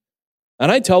team.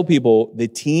 And I tell people the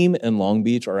team in Long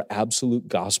Beach are absolute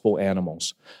gospel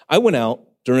animals. I went out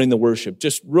during the worship,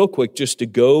 just real quick, just to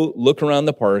go look around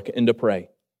the park and to pray.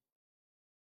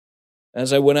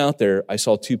 As I went out there, I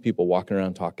saw 2 people walking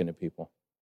around talking to people.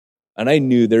 And I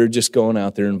knew they were just going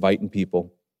out there inviting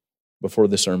people before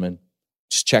the sermon,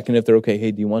 just checking if they're okay.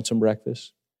 Hey, do you want some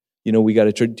breakfast? You know, we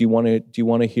got to. Do you want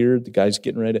to hear the guys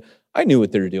getting ready? I knew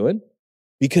what they were doing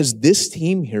because this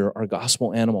team here are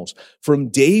gospel animals. From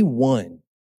day one,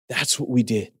 that's what we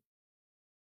did,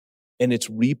 and it's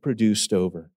reproduced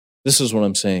over. This is what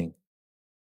I'm saying.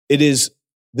 It is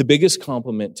the biggest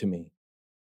compliment to me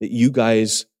that you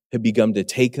guys have begun to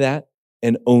take that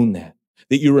and own that.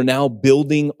 That you are now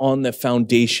building on the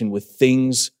foundation with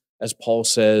things, as Paul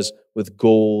says, with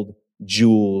gold,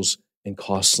 jewels, and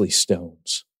costly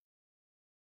stones.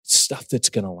 It's stuff that's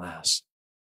going to last.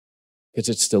 Because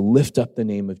it's to lift up the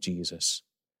name of Jesus.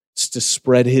 It's to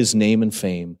spread his name and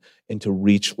fame and to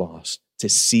reach lost, to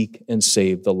seek and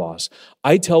save the lost.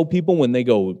 I tell people when they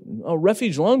go, oh,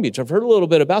 Refuge Long Beach, I've heard a little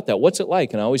bit about that. What's it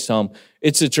like? And I always tell them,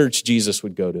 it's a church Jesus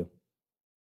would go to.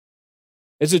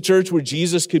 It's a church where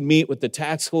Jesus could meet with the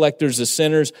tax collectors, the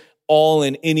sinners, all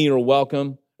and any are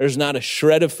welcome. There's not a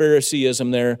shred of Phariseeism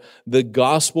there. The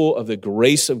gospel of the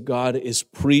grace of God is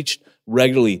preached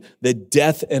regularly. The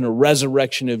death and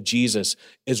resurrection of Jesus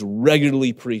is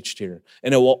regularly preached here,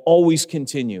 and it will always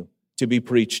continue to be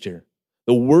preached here.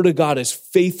 The word of God is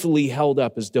faithfully held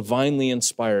up as divinely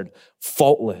inspired,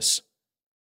 faultless,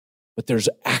 but there's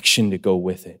action to go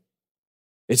with it.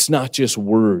 It's not just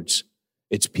words.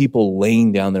 It's people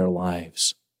laying down their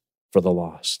lives for the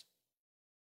lost.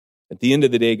 At the end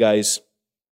of the day, guys,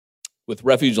 with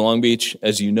Refuge Long Beach,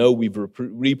 as you know, we've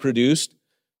reproduced.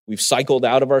 We've cycled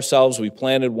out of ourselves. We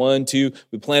planted 1, 2.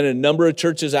 We planted a number of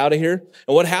churches out of here.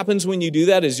 And what happens when you do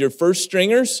that is your first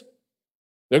stringers,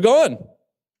 they're gone.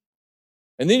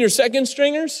 And then your second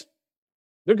stringers,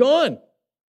 they're gone.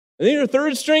 And then your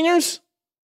third stringers,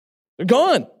 they're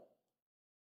gone.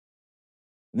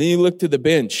 And then you look to the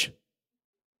bench.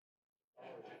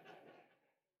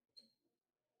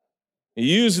 You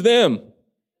use them.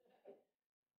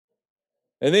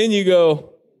 And then you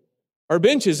go, our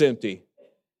bench is empty.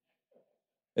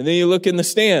 And then you look in the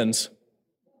stands.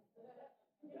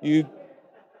 You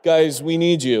guys, we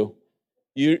need you.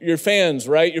 You're fans,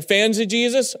 right? You're fans of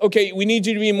Jesus? Okay, we need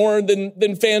you to be more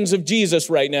than fans of Jesus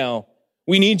right now.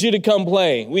 We need you to come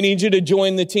play. We need you to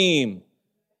join the team.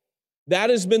 That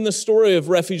has been the story of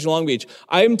Refuge Long Beach.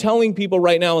 I'm telling people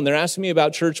right now, when they're asking me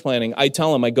about church planning, I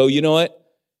tell them, I go, you know what?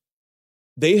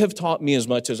 They have taught me as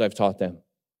much as I've taught them.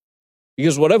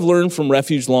 Because what I've learned from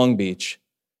Refuge Long Beach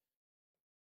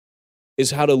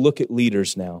is how to look at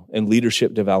leaders now and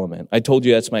leadership development. I told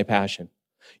you that's my passion.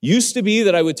 Used to be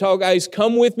that I would tell guys,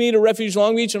 come with me to Refuge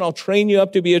Long Beach and I'll train you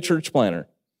up to be a church planner.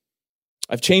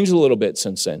 I've changed a little bit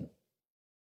since then.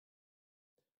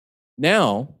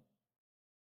 Now,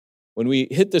 when we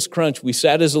hit this crunch, we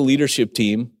sat as a leadership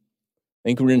team. I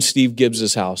think we were in Steve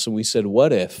Gibbs' house, and we said,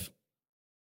 what if?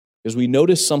 Because we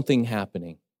noticed something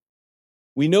happening.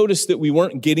 We noticed that we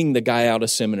weren't getting the guy out of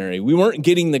seminary. We weren't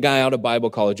getting the guy out of Bible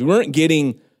college. We weren't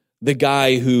getting the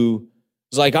guy who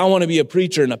was like, I want to be a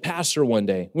preacher and a pastor one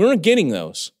day. We weren't getting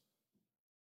those.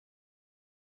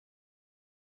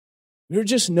 We were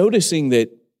just noticing that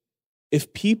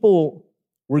if people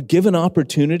were given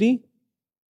opportunity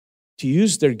to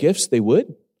use their gifts, they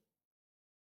would.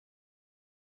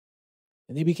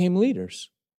 And they became leaders.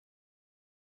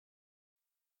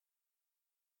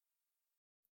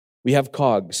 We have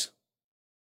COGs.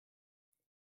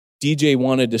 DJ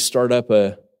wanted to start up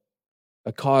a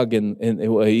COG, and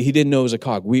he didn't know it was a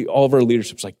COG. All of our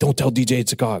leadership's like, don't tell DJ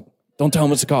it's a COG. Don't tell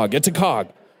him it's a COG. It's a COG.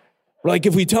 We're like,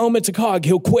 if we tell him it's a COG,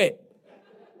 he'll quit.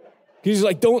 He's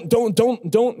like, don't.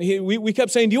 We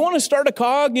kept saying, do you want to start a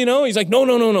COG? He's like,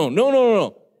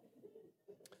 no.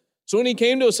 So when he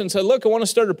came to us and said, look, I want to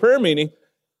start a prayer meeting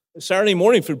Saturday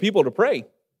morning for people to pray,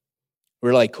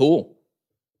 we're like, cool.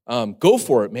 Go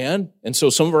for it, man. And so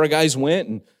some of our guys went,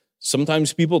 and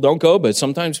sometimes people don't go, but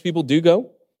sometimes people do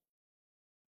go.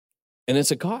 And it's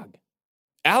a COG.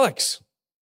 Alex,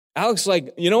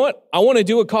 like, you know what? I want to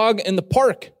do a COG in the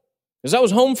park because that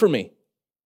was home for me.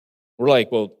 We're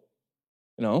like, well,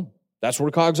 that's where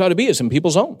COGs ought to be, is in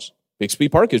people's homes. Bixby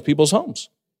Park is people's homes.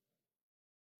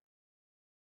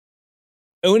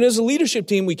 And when as a leadership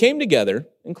team, we came together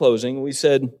in closing, and we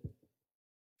said,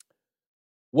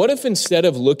 what if instead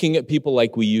of looking at people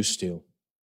like we used to,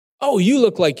 oh, you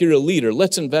look like you're a leader,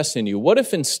 let's invest in you. What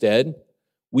if instead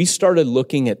we started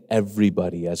looking at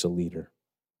everybody as a leader?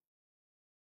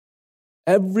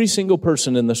 Every single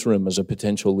person in this room is a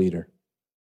potential leader.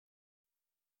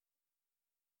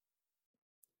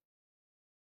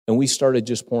 And we started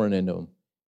just pouring into them.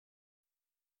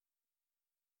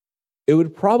 It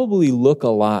would probably look a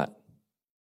lot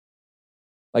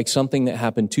like something that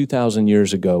happened 2,000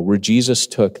 years ago, where Jesus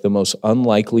took the most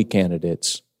unlikely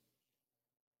candidates,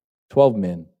 12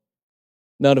 men,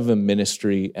 none of them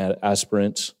ministry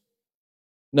aspirants,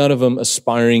 none of them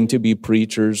aspiring to be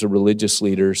preachers or religious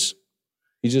leaders.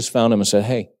 He just found them and said,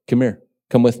 hey, come here,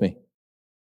 come with me.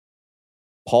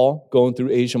 Paul going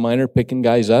through Asia Minor, picking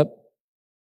guys up.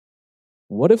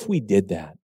 What if we did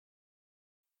that?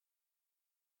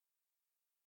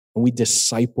 And we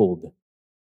discipled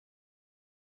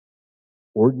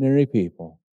ordinary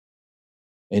people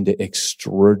into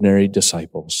extraordinary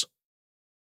disciples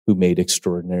who made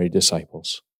extraordinary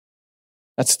disciples.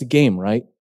 That's the game, right?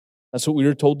 That's what we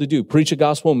were told to do. Preach a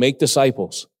gospel, make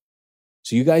disciples.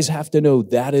 So you guys have to know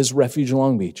that is Refuge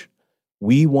Long Beach.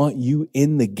 We want you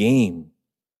in the game.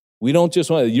 We don't just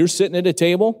want, you're sitting at a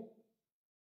table,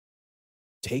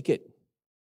 take it.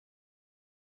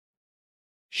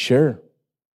 Share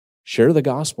the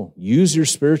gospel. Use your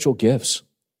spiritual gifts.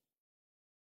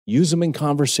 Use them in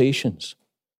conversations.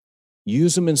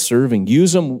 Use them in serving.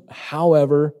 Use them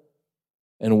however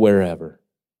and wherever.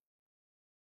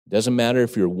 It doesn't matter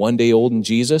if you're 1 day old in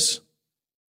Jesus,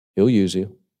 He'll use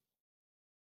you.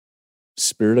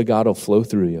 Spirit of God will flow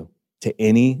through you to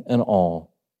any and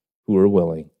all who are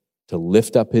willing to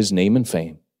lift up His name and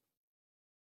fame.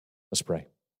 Let's pray.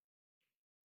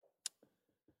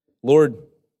 Lord,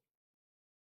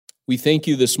 we thank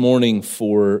you this morning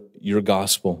for your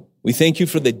gospel. We thank you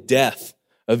for the death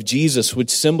of Jesus, which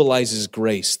symbolizes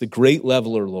grace, the great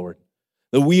leveler, Lord,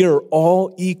 that we are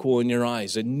all equal in your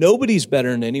eyes, and nobody's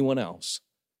better than anyone else.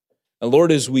 And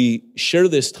Lord, as we share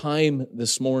this time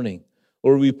this morning,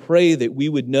 Lord, we pray that we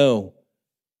would know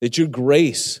that your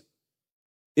grace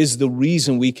is the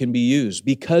reason we can be used.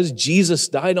 Because Jesus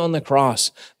died on the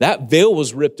cross, that veil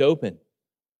was ripped open.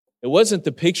 It wasn't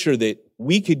the picture that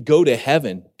we could go to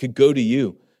heaven, could go to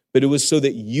you, but it was so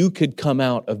that you could come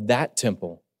out of that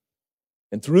temple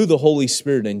and through the Holy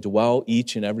Spirit indwell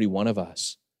each and every one of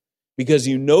us. Because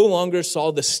you no longer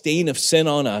saw the stain of sin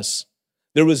on us.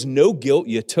 There was no guilt.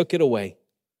 You took it away.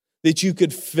 That you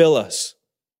could fill us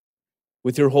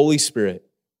with your Holy Spirit.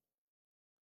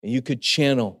 And you could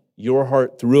channel your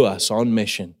heart through us on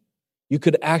mission. You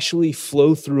could actually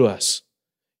flow through us,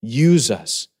 use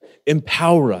us,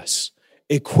 empower us,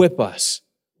 equip us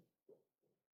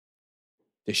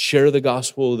to share the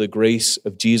gospel of the grace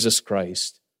of Jesus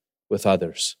Christ with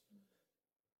others.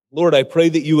 Lord, I pray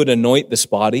that you would anoint this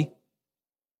body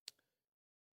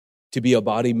to be a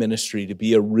body ministry, to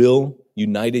be a real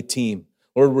united team.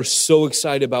 Lord, we're so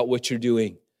excited about what you're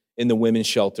doing in the women's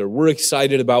shelter. We're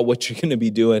excited about what you're going to be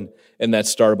doing in that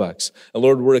Starbucks. And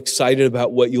Lord, we're excited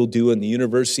about what you'll do in the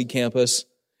university campus,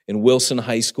 in Wilson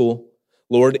High School.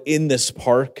 Lord, in this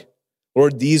park.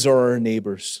 Lord, these are our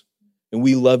neighbors. And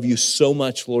we love you so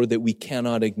much, Lord, that we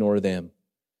cannot ignore them.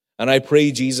 And I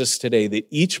pray, Jesus, today that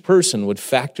each person would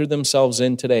factor themselves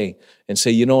in today and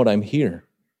say, you know what, I'm here.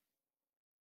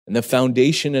 And the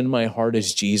foundation in my heart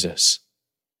is Jesus.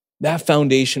 That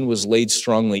foundation was laid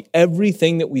strongly.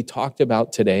 Everything that we talked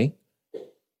about today,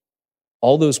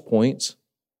 all those points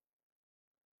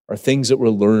are things that were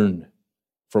learned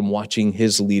from watching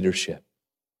his leadership.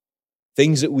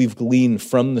 Things that we've gleaned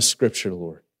from the scripture,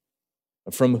 Lord,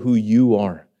 from who you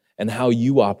are and how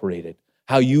you operated,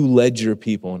 how you led your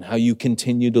people and how you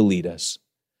continue to lead us.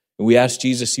 And we ask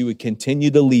Jesus you would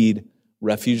continue to lead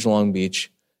Refuge Long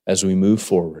Beach as we move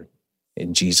forward.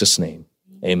 In Jesus' name,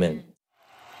 amen.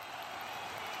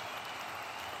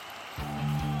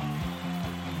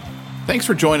 Thanks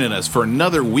for joining us for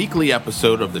another weekly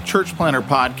episode of the Church Planter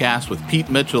Podcast with Pete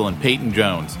Mitchell and Peyton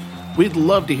Jones. We'd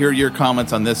love to hear your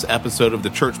comments on this episode of the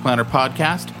Church Planter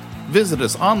Podcast. Visit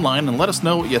us online and let us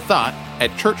know what you thought at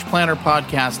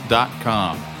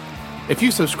churchplanterpodcast.com. If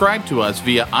you subscribe to us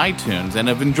via iTunes and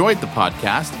have enjoyed the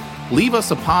podcast, leave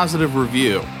us a positive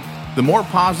review. The more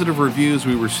positive reviews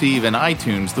we receive in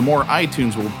iTunes, the more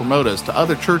iTunes will promote us to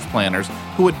other church planners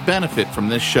who would benefit from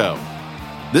this show.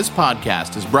 This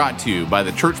podcast is brought to you by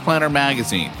the Church Planter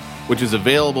Magazine, which is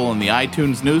available in the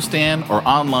iTunes newsstand or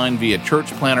online via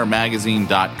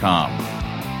churchplantermagazine.com.